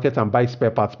the market and buy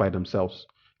spare parts by themselves.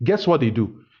 Guess what they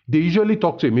do? They usually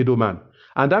talk to a middleman.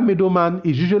 And that middleman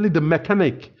is usually the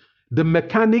mechanic. The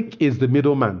mechanic is the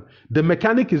middleman. The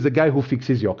mechanic is the guy who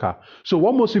fixes your car. So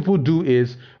what most people do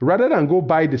is, rather than go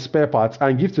buy the spare parts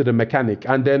and give to the mechanic,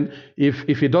 and then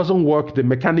if it doesn't work, the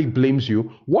mechanic blames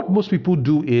you, what most people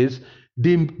do is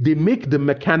they make the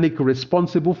mechanic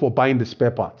responsible for buying the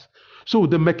spare parts. So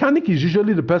the mechanic is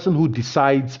usually the person who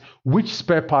decides which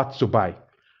spare parts to buy.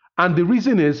 And the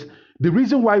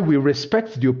reason why we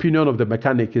respect the opinion of the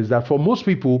mechanic is that for most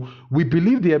people, we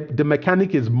believe the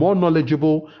mechanic is more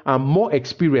knowledgeable and more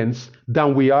experienced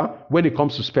than we are when it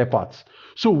comes to spare parts.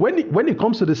 So when it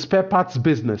comes to the spare parts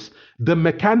business, the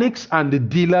mechanics and the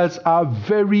dealers are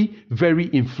very, very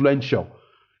influential.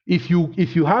 If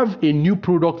you have a new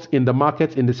product in the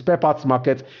market, in the spare parts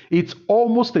market, it's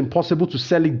almost impossible to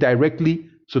sell it directly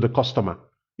to the customer.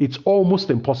 It's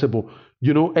almost impossible,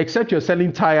 except you're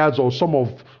selling tires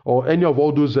or any of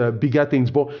all those bigger things.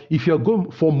 But if you're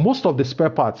going for most of the spare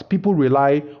parts, people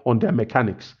rely on their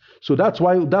mechanics. So that's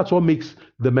what makes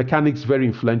the mechanics very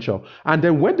influential. And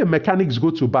then when the mechanics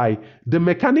go to buy, the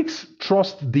mechanics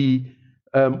trust the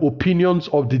opinions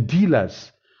of the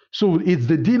dealers. So it's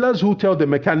the dealers who tell the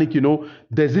mechanic,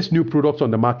 there's this new product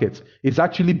on the market. It's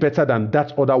actually better than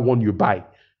that other one you buy.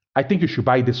 I think you should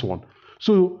buy this one.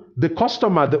 So the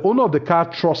customer, the owner of the car,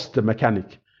 trusts the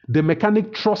mechanic. The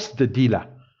mechanic trusts the dealer.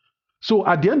 So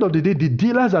at the end of the day, the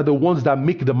dealers are the ones that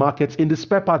make the markets in the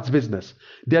spare parts business.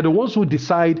 They're the ones who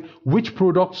decide which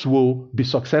products will be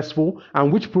successful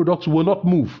and which products will not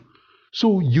move.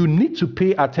 So you need to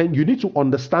pay attention. You need to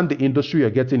understand the industry you're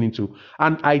getting into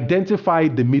and identify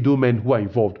the middlemen who are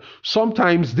involved.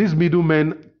 Sometimes these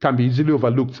middlemen can be easily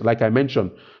overlooked, like I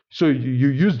mentioned. So you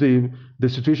use the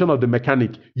situation of the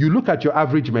mechanic. You look at your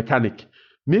average mechanic.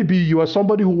 Maybe you are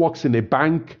somebody who works in a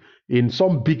bank, in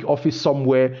some big office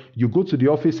somewhere. You go to the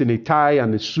office in a tie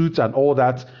and a suit and all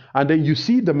that, and then you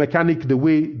see the mechanic the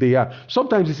way they are.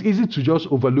 Sometimes it's easy to just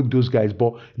overlook those guys,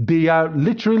 but they are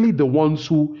literally the ones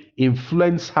who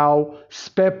influence how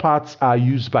spare parts are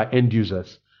used by end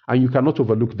users, and you cannot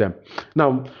overlook them.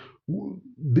 Now,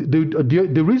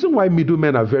 the reason why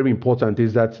middlemen are very important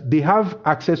is that they have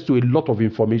access to a lot of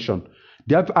information.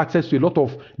 They have access to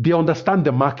they understand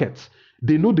the markets.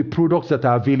 They know the products that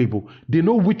are available. They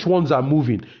know which ones are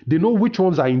moving. They know which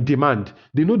ones are in demand.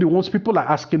 They know the ones people are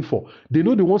asking for. They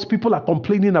know the ones people are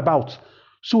complaining about.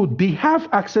 So they have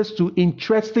access to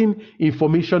interesting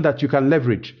information that you can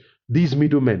leverage, these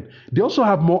middlemen. They also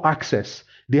have more access.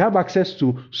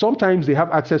 Sometimes they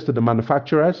have access to the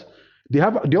manufacturers. They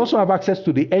also have access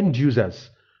to the end users.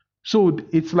 So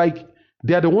it's like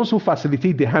they are the ones who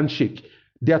facilitate the handshake.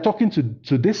 They are talking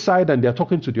to this side and they are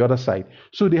talking to the other side.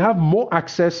 So they have more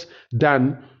access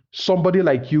than somebody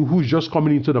like you who's just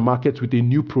coming into the market with a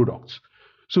new product.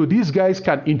 So these guys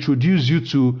can introduce you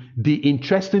to the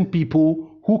interesting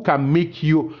people who can make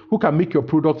your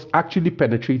products actually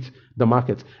penetrate the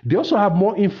market. They also have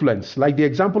more influence. Like the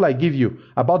example I give you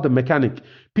about the mechanic.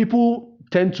 People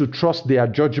tend to trust their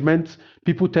judgment.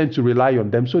 People tend to rely on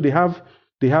them. So they have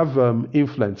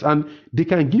influence, and they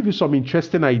can give you some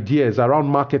interesting ideas around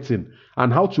marketing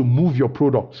and how to move your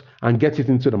product and get it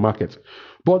into the market.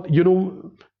 But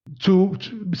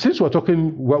since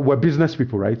we're business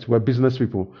people, right? We're business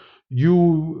people.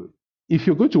 If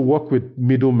you're going to work with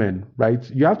middlemen, right,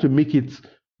 you have to make it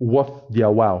worth their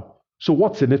while. So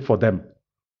what's in it for them?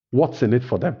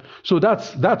 So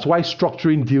that's why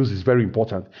structuring deals is very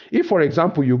important. If, for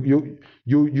example, you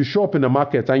show up in the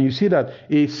market and you see that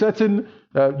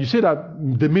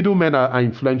the middlemen are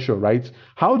influential, right?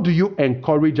 How do you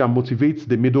encourage and motivate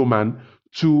the middleman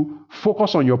to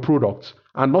focus on your product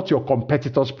and not your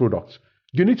competitor's product.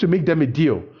 You need to make them a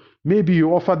deal. Maybe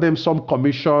you offer them some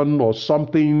commission or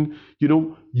something.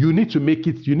 You need to make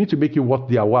it worth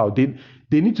their while. They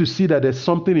need to see that there's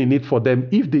something in it for them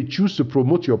if they choose to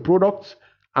promote your product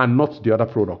and not the other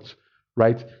product,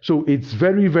 right? So it's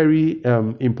very, very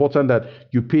important that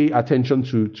you pay attention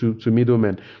to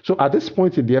middlemen. So at this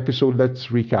point in the episode, let's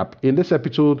recap. In this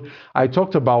episode, I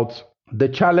talked about the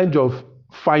challenge of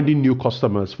finding new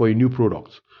customers for a new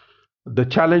product, the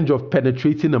challenge of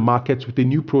penetrating the market with a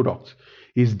new product.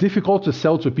 It's difficult to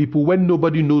sell to people when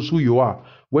nobody knows who you are,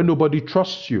 when nobody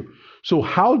trusts you. So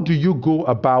how do you go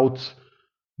about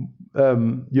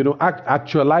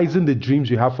actualizing the dreams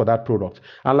you have for that product?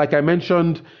 And like I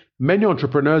mentioned, many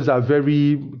entrepreneurs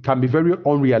can be very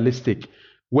unrealistic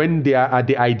when they are at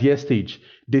the idea stage.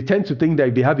 They tend to think that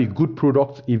if they have a good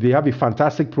product, if they have a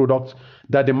fantastic product,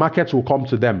 that the market will come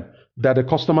to them, that the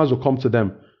customers will come to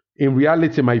them. In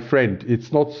reality, my friend,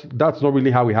 that's not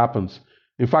really how it happens.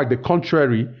 In fact, the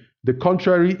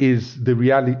contrary is the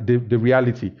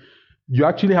reality. You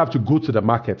actually have to go to the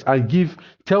market and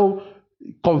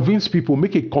convince people,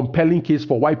 make a compelling case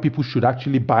for why people should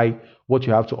actually buy what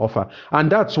you have to offer.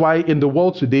 And that's why in the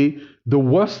world today, the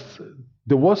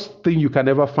worst thing you can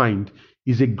ever find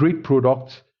is a great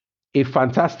product, a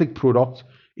fantastic product,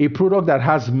 a product that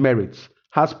has merits,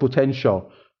 has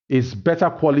potential, is better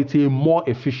quality, more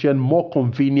efficient, more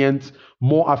convenient,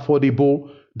 more affordable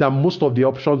than most of the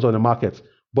options on the market.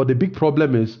 But the big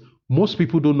problem is most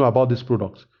people don't know about this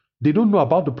product. They don't know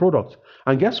about the product.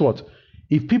 And guess what?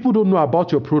 If people don't know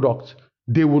about your product,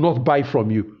 they will not buy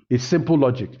from you. It's simple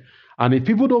logic. And if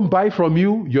people don't buy from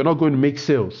you, you're not going to make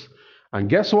sales. And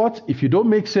guess what? If you don't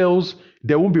make sales,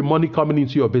 there won't be money coming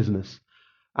into your business.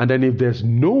 And then if there's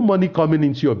no money coming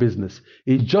into your business,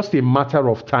 it's just a matter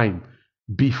of time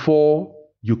before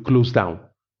you close down.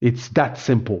 It's that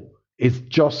simple. It's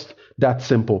just that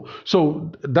simple.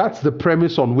 So that's the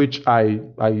premise on which I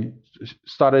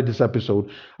started this episode.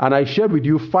 And I shared with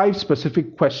you 5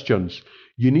 specific questions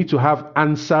you need to have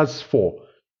answers for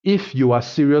if you are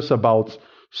serious about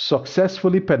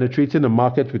successfully penetrating the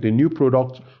market with a new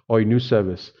product or a new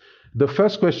service. The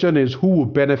first question is, who will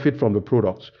benefit from the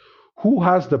product? Who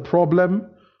has the problem?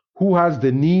 Who has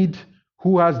the need?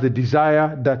 Who has the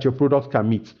desire that your product can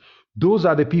meet? Those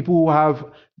are the people who have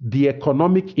the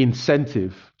economic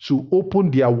incentive to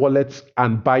open their wallets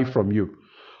and buy from you.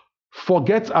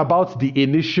 Forget about the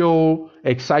initial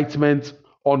excitement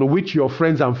on which your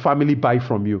friends and family buy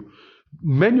from you.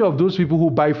 Many of those people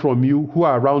who buy from you, who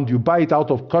are around you, buy it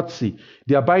out of courtesy.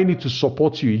 They are buying it to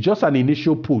support you. It's just an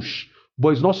initial push, but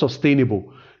it's not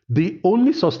sustainable. The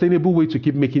only sustainable way to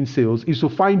keep making sales is to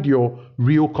find your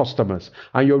real customers.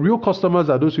 And your real customers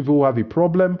are those people who have a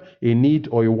problem, a need,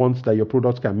 or a want that your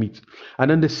product can meet. And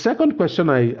then the second question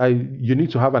you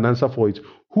need to have an answer for is,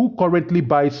 who currently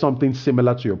buys something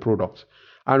similar to your product?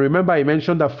 And remember, I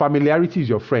mentioned that familiarity is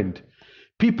your friend.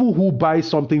 People who buy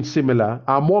something similar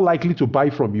are more likely to buy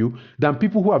from you than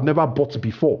people who have never bought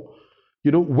before.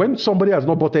 When somebody has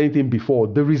not bought anything before,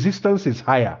 the resistance is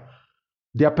higher.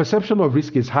 Their perception of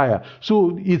risk is higher.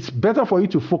 So it's better for you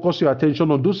to focus your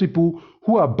attention on those people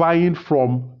who are buying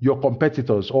from your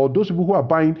competitors, or those people who are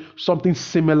buying something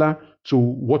similar to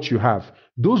what you have.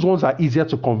 Those ones are easier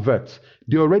to convert.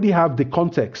 They already have the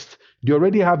context. They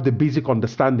already have the basic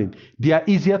understanding. They are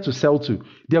easier to sell to.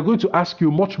 They are going to ask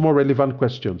you much more relevant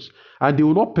questions, and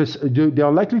they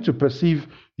are likely to perceive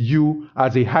you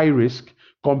as a high risk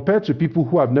compared to people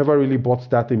who have never really bought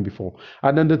that thing before.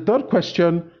 And then the third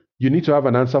question you need to have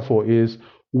an answer for is,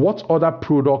 what other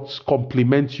products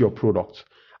complement your product?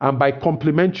 And by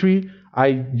complementary,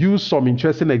 I use some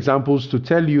interesting examples to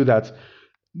tell you that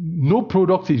no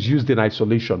product is used in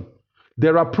isolation.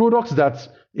 There are products that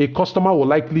a customer will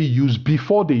likely use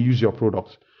before they use your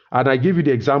product. And I gave you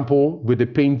the example with the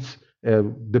paint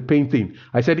thing.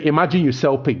 I said, imagine you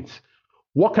sell paint.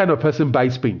 What kind of person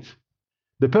buys paint?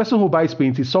 The person who buys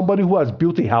paint is somebody who has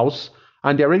built a house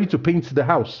and they're ready to paint the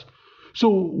house. So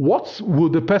what will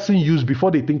the person use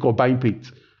before they think of buying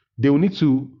paint? They will need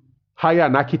to hire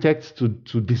an architect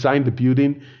to design the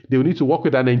building. They will need to work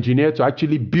with an engineer to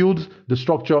actually build the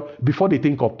structure before they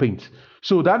think of paint.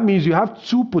 So that means you have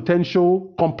 2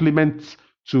 potential complements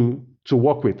to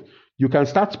work with. You can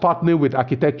start partnering with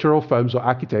architectural firms or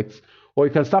architects, or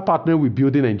you can start partnering with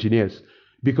building engineers.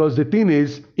 Because the thing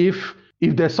is, if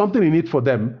there's something in it for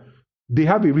them, they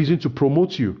have a reason to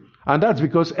promote you. And that's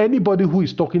because anybody who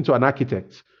is talking to an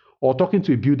architect or talking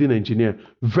to a building engineer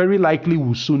very likely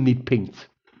will soon need paint.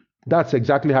 That's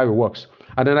exactly how it works.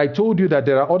 And then I told you that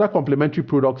there are other complementary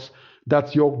products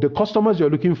that the customers you're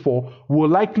looking for will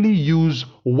likely use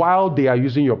while they are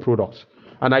using your products.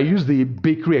 And I use the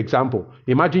bakery example.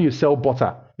 Imagine you sell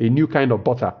butter, a new kind of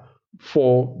butter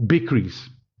for bakeries.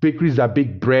 Bakeries that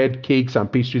bake bread, cakes,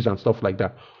 and pastries and stuff like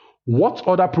that. What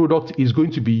other product is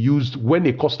going to be used when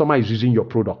a customer is using your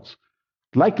products?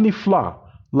 Likely flour,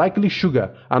 likely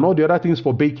sugar, and all the other things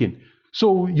for baking.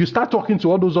 So you start talking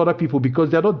to all those other people because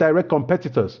they're not direct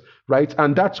competitors, right?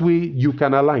 And that's where you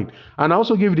can align. And I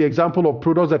also give the example of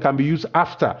products that can be used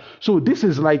after. So this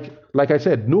is like I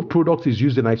said, no product is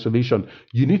used in isolation.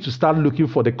 You need to start looking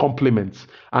for the complements.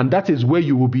 And that is where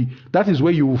you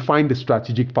will find the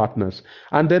strategic partners.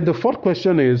 And then the fourth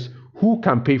question is, who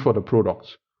can pay for the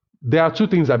product? There are two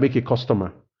things that make a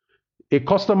customer. A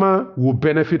customer will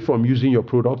benefit from using your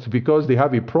product because they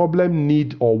have a problem,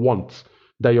 need, or want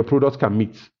that your product can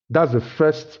meet. That's the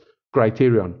first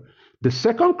criterion. The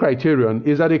second criterion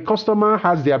is that a customer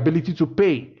has the ability to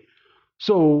pay.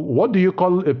 So what do you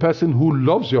call a person who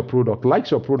loves your product, likes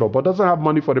your product, but doesn't have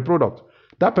money for the product?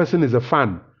 That person is a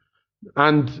fan.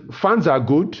 And fans are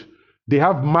good. They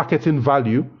have marketing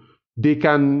value. They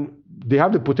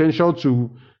have the potential to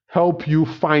help you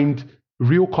find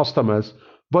real customers.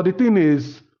 But the thing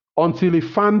is, until a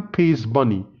fan pays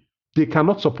money, they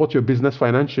cannot support your business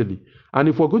financially. And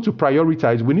if we're going to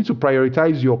prioritize, we need to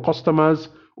prioritize your customers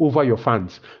over your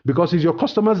fans, because it's your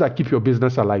customers that keep your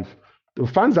business alive. The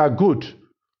fans are good,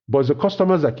 but it's the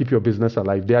customers that keep your business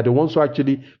alive. They are the ones who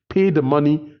actually pay the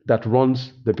money that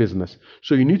runs the business.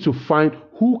 So you need to find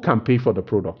who can pay for the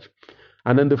product.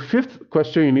 And then the fifth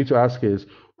question you need to ask is,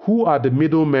 who are the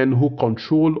middlemen who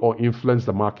control or influence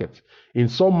the market? In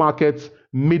some markets,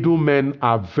 middlemen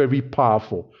are very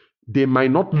powerful. They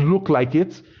might not look like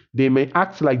it. They may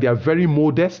act like they are very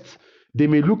modest. They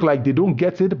may look like they don't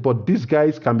get it, but these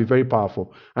guys can be very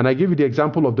powerful. And I give you the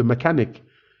example of the mechanic.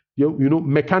 You know,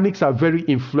 mechanics are very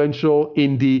influential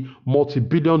in the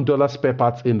multi-billion-dollar spare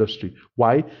parts industry.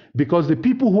 Why? Because the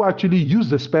people who actually use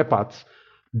the spare parts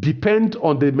depend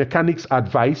on the mechanic's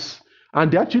advice,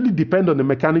 and they actually depend on the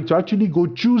mechanic to actually go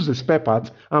choose the spare part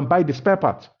and buy the spare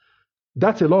part.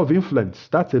 That's a lot of influence.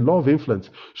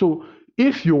 So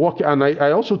if you work, and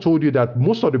I also told you that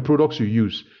most of the products you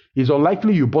use is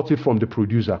unlikely you bought it from the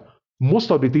producer.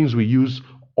 Most of the things we use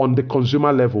on the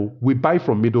consumer level, we buy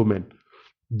from middlemen.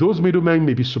 Those middlemen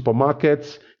may be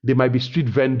supermarkets, they might be street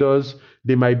vendors,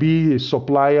 they might be a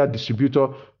supplier, distributor,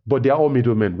 but they are all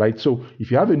middlemen, right? So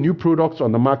if you have a new product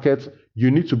on the market, you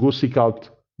need to go seek out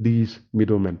these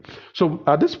middlemen. So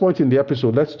at this point in the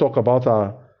episode, let's talk about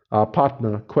our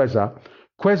partner, Queza.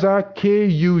 Queza,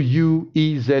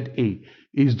 Quueza,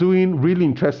 is doing really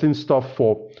interesting stuff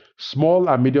for small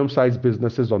and medium-sized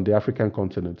businesses on the African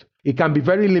continent. It can be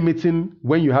very limiting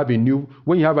when you have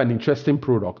an interesting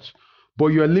product, but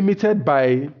you are limited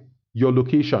by your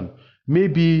location.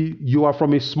 Maybe you are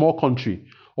from a small country,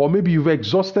 or maybe you've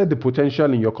exhausted the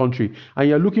potential in your country and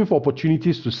you're looking for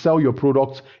opportunities to sell your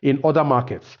products in other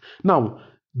markets. Now,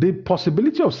 the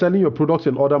possibility of selling your products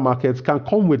in other markets can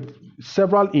come with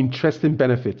several interesting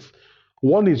benefits.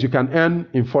 One is you can earn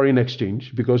in foreign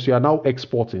exchange because you are now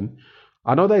exporting.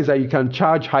 Another is that you can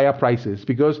charge higher prices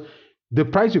because the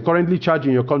price you currently charge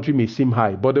in your country may seem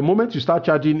high, but the moment you start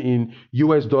charging in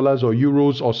US dollars or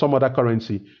euros or some other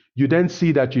currency, you then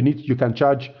see that you can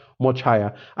charge much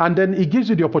higher. And then it gives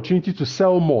you the opportunity to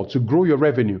sell more, to grow your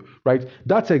revenue, right?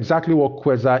 That's exactly what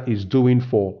Queza is doing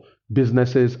for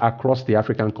businesses across the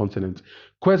African continent.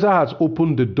 Queza has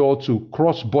opened the door to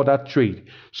cross-border trade.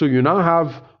 So you now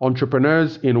have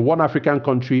entrepreneurs in one African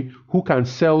country who can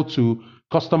sell to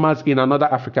customers in another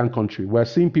African country. We're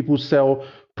seeing people sell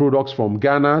products from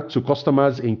Ghana to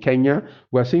customers in Kenya.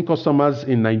 We're seeing customers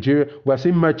in Nigeria. We're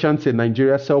seeing merchants in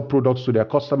Nigeria sell products to their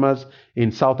customers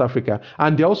in South Africa.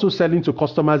 And they're also selling to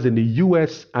customers in the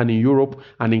US and in Europe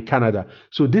and in Canada.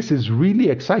 So this is really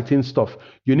exciting stuff.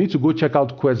 You need to go check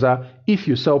out Queza if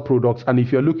you sell products and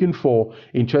if you're looking for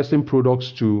interesting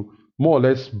products to more or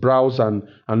less browse and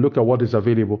look at what is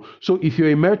available. So if you're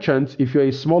a merchant, if you're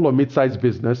a small or mid-sized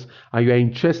business and you're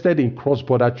interested in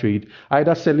cross-border trade,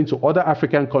 either selling to other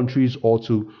African countries or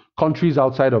to countries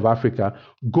outside of Africa,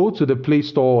 go to the Play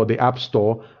Store or the App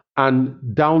Store and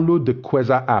download the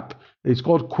Queza app. It's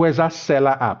called Queza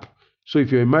Seller app. So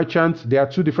if you're a merchant, there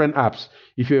are two different apps.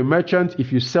 If you're a merchant,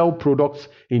 if you sell products,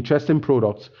 interesting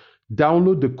products,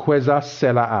 download the Queza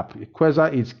Seller app.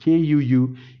 Queza is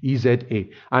Quueza.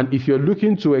 And if you're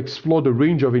looking to explore the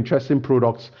range of interesting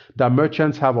products that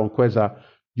merchants have on Queza,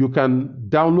 you can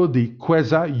download the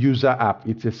Queza user app.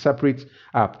 It's a separate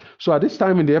app. So at this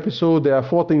time in the episode, there are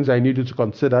 4 things I need you to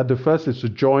consider. The first is to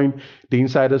join the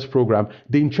Insiders program.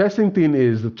 The interesting thing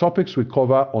is the topics we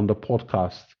cover on the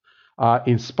podcast are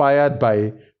inspired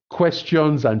by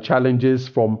questions and challenges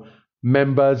from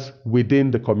members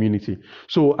within the community.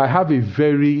 So I have a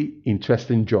very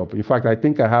interesting job. In fact, I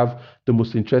think I have the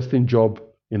most interesting job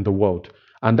in the world.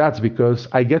 And that's because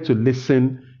I get to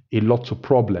listen a lot to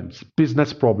problems,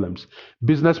 business problems.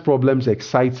 Business problems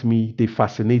excite me, they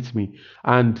fascinate me,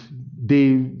 and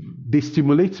they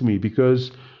stimulate me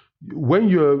because when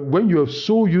you're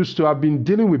so used to, I've been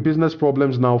dealing with business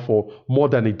problems now for more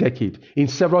than a decade in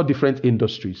several different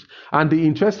industries. And the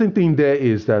interesting thing there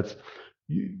is that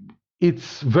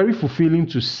it's very fulfilling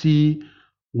to see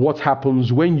what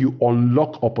happens when you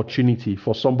unlock opportunity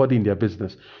for somebody in their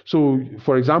business. So,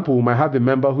 for example, we might have a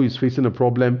member who is facing a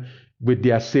problem with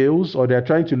their sales, or they're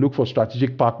trying to look for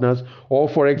strategic partners, or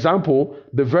for example,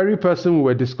 the very person we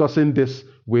were discussing this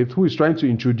with who is trying to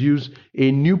introduce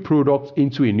a new product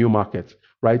into a new market,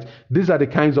 right? These are the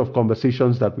kinds of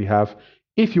conversations that we have.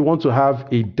 If you want to have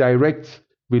a direct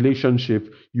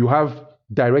relationship, you have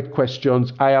direct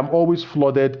questions, I am always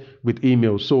flooded with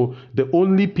emails. So the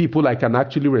only people I can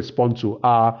actually respond to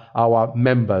are our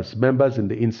members in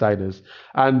the Insiders.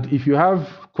 And if you have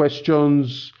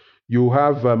questions, you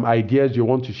have ideas you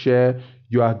want to share,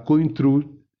 you are going through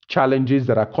challenges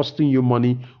that are costing you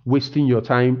money, wasting your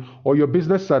time, or your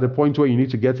business is at the point where you need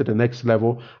to get to the next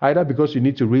level, either because you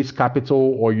need to raise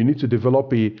capital or you need to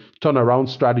develop a turnaround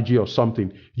strategy or something,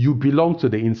 you belong to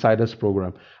the Insiders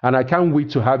program. And I can't wait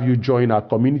to have you join our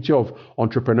community of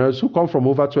entrepreneurs who come from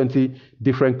over 20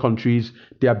 different countries.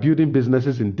 They are building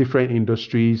businesses in different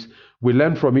industries. We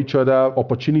learn from each other,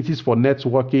 opportunities for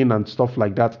networking and stuff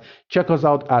like that. Check us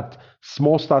out at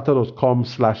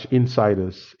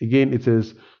smallstarter.com/insiders. Again, it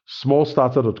is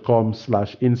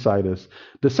smallstarter.com/insiders.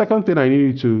 The second thing I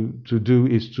need you to do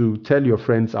is to tell your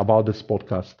friends about this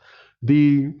podcast.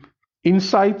 The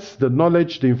insights, the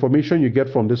knowledge, the information you get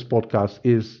from this podcast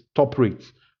is top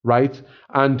rate, right?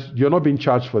 And you're not being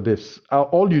charged for this.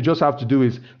 All you just have to do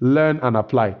is learn and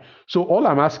apply. So all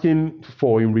I'm asking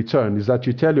for in return is that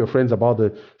you tell your friends about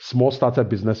the Small Starter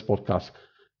Business Podcast.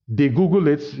 They Google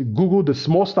it, Google the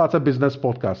Small Starter Business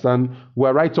Podcast, and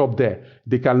we're right up there.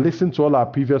 They can listen to all our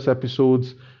previous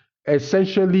episodes.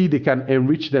 Essentially, they can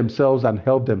enrich themselves and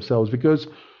help themselves because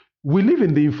we live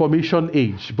in the information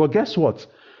age. But guess what?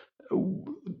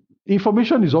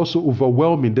 Information is also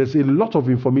overwhelming. There's a lot of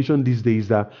information these days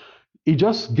that it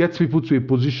just gets people to a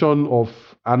position of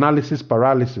analysis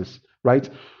paralysis, right?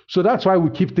 So that's why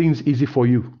we keep things easy for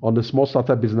you on the Small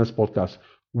Starter Business Podcast.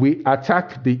 We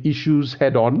attack the issues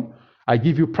head on. I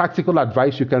give you practical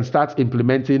advice you can start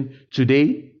implementing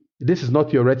today. This is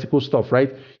not theoretical stuff,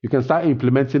 right? You can start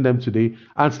implementing them today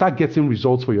and start getting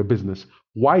results for your business.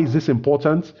 Why is this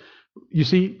important? You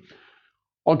see,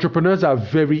 entrepreneurs are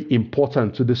very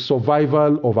important to the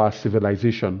survival of our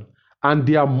civilization, and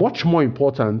they are much more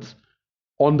important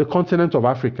on the continent of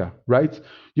Africa, right?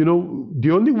 You know,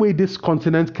 the only way this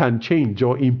continent can change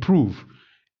or improve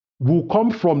will come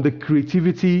from the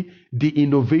creativity, the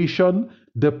innovation,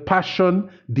 the passion,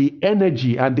 the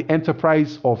energy, and the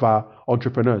enterprise of our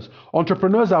entrepreneurs.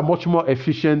 Entrepreneurs are much more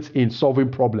efficient in solving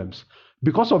problems.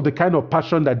 Because of the kind of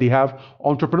passion that they have,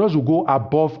 entrepreneurs will go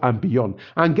above and beyond.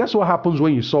 And guess what happens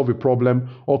when you solve a problem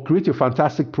or create a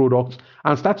fantastic product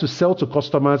and start to sell to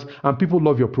customers and people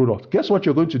love your product? Guess what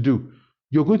you're going to do?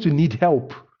 You're going to need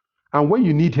help. And when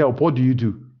you need help, what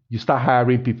do? You start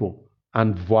hiring people.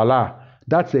 And voila,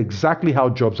 that's exactly how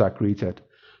jobs are created.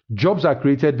 Jobs are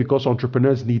created because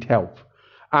entrepreneurs need help.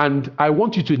 And I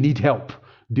want you to need help.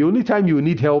 The only time you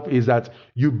need help is that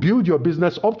you build your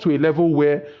business up to a level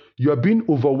where you're being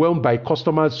overwhelmed by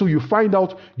customers. So you find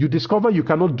out, you discover you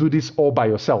cannot do this all by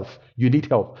yourself. You need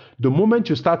help. The moment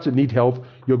you start to need help,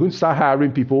 you're going to start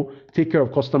hiring people, take care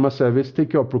of customer service, take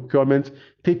care of procurement,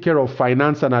 take care of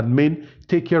finance and admin,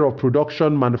 take care of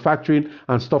production, manufacturing,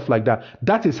 and stuff like that.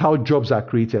 That is how jobs are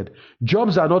created.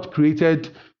 Jobs are not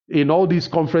created in all these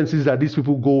conferences that these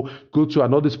people go to,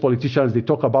 and all these politicians they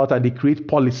talk about and they create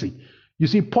policy. You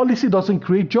see, policy doesn't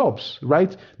create jobs,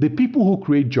 right? The people who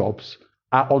create jobs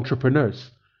are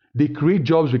entrepreneurs. They create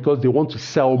jobs because they want to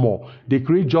sell more. They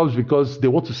create jobs because they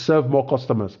want to serve more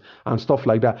customers and stuff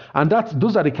like that. And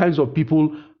those are the kinds of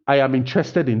people I am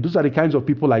interested in. Those are the kinds of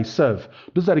people I serve.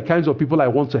 Those are the kinds of people I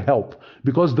want to help.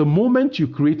 Because the moment you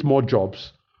create more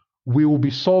jobs, we will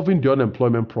be solving the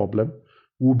unemployment problem.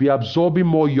 We'll be absorbing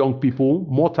more young people,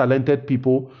 more talented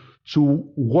people to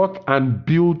work and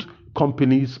build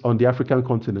companies on the African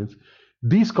continent.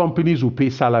 These companies will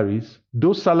pay salaries.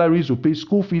 Those salaries will pay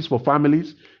school fees for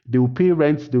families. They will pay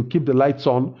rent. They will keep the lights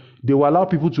on. They will allow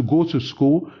people to go to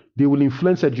school. They will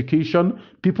influence education.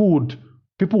 People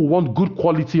want good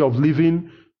quality of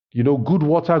living, good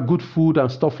water, good food,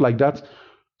 and stuff like that.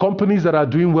 Companies that are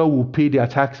doing well will pay their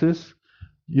taxes,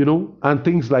 and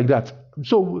things like that.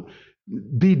 So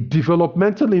the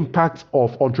developmental impact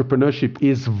of entrepreneurship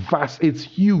is vast, it's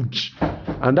huge.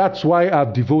 And that's why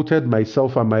I've devoted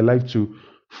myself and my life to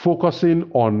focusing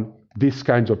on these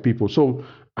kinds of people. So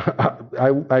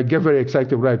I get very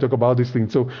excited when I talk about these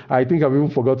things. So I think I've even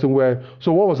forgotten where.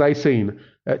 So what was I saying?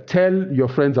 Tell your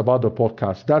friends about the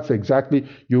podcast. That's exactly,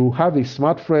 you have a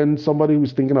smart friend, somebody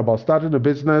who's thinking about starting a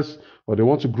business or they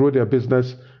want to grow their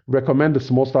business, recommend the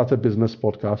Small Starter Business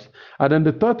Podcast. And then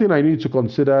the third thing I need to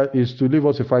consider is to leave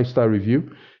us a 5-star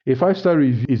review. A 5-star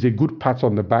review is a good pat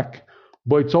on the back,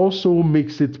 but it also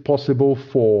makes it possible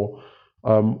for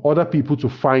other people to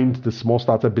find the Small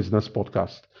Starter Business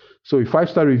Podcast. So a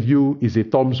 5-star review is a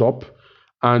thumbs up,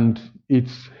 and it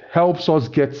helps us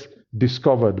get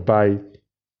discovered by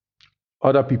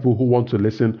other people who want to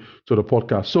listen to the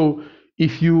podcast. So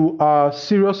if you are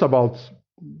serious about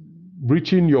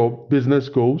reaching your business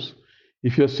goals,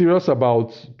 if you're serious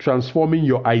about transforming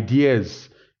your ideas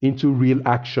into real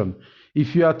action,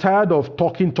 if you are tired of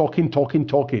talking,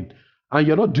 and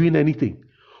you're not doing anything,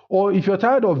 or if you're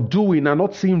tired of doing and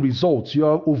not seeing results,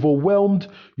 you're overwhelmed,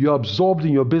 you're absorbed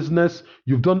in your business,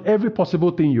 you've done every possible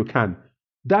thing you can,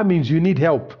 that means you need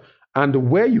help.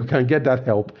 And where you can get that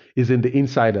help is in the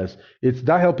insiders.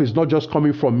 That help is not just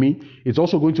coming from me, it's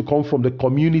also going to come from the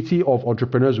community of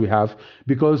entrepreneurs we have,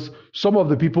 because some of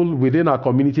the people within our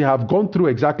community have gone through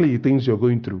exactly the things you're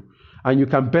going through. And you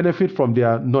can benefit from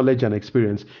their knowledge and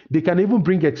experience. They can even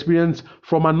bring experience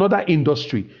from another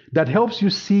industry that helps you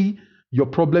see your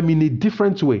problem in a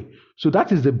different way. So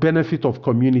that is the benefit of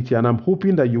community. And I'm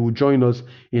hoping that you will join us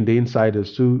in the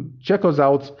insiders. So check us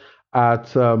out at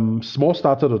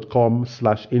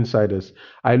smallstarter.com/insiders.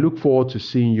 I look forward to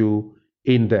seeing you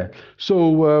in there.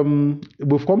 So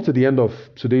we've come to the end of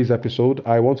today's episode.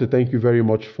 I want to thank you very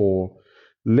much for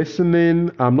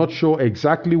listening. I'm not sure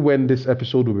exactly when this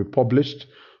episode will be published,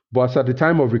 but at the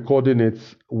time of recording it,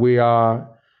 we are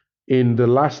in the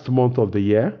last month of the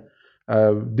year.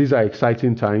 These are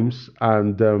exciting times,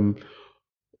 and the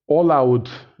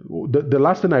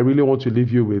last thing I really want to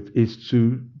leave you with is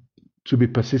to be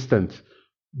persistent.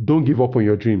 Don't give up on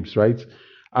your dreams, right?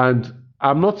 And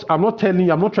I'm not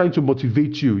trying to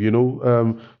motivate you,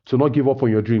 to not give up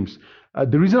on your dreams.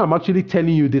 The reason I'm actually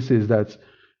telling you this is that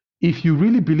if you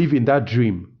really believe in that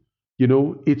dream,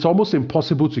 it's almost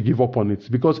impossible to give up on it,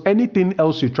 because anything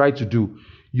else you try to do,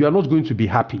 you are not going to be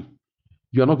happy.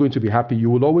 You are not going to be happy. You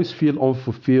will always feel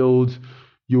unfulfilled.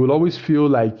 You will always feel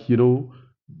like, you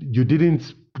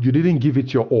didn't give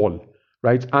it your all,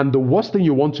 right? And the worst thing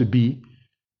you want to be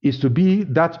is to be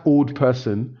that old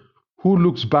person who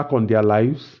looks back on their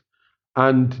lives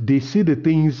and they see the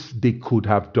things they could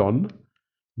have done.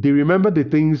 They remember the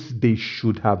things they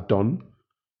should have done.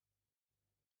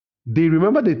 They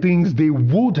remember the things they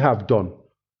would have done,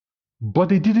 but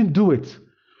they didn't do it.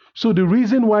 So the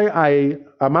reason why I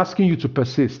am asking you to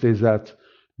persist is that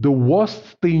the worst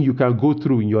thing you can go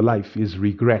through in your life is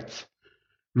regret.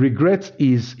 Regret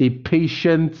is a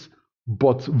patient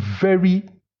but very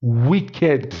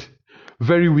wicked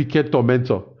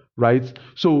tormentor, right?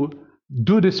 So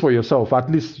do this for yourself.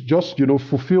 At least just,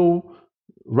 fulfill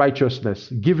righteousness.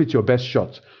 Give it your best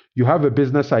shot. You have a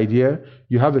business idea,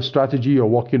 you have a strategy you're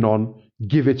working on,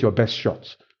 give it your best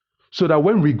shot. So that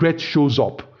when regret shows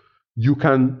up, you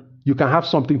can have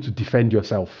something to defend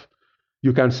yourself.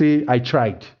 You can say, I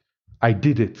tried. I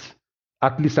did it.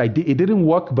 At least I did. It didn't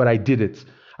work, but I did it.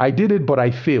 I did it, but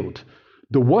I failed.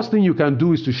 The worst thing you can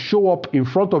do is to show up in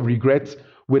front of regret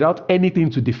without anything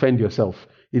to defend yourself.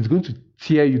 It's going to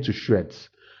tear you to shreds.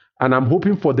 And I'm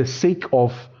hoping, for the sake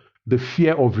of the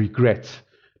fear of regret,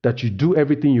 that you do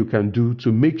everything you can do to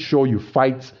make sure you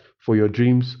fight for your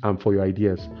dreams and for your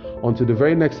ideas. Until the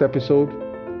very next episode,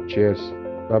 cheers.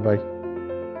 Bye-bye.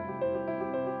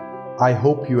 I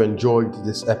hope you enjoyed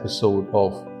this episode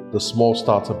of the Small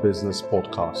Starter Business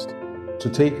Podcast. To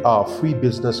take our free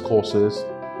business courses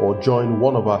or join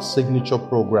one of our signature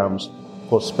programs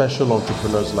for special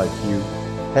entrepreneurs like you,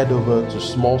 head over to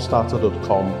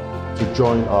smallstarter.com to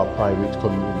join our private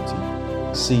community.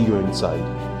 See you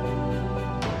inside.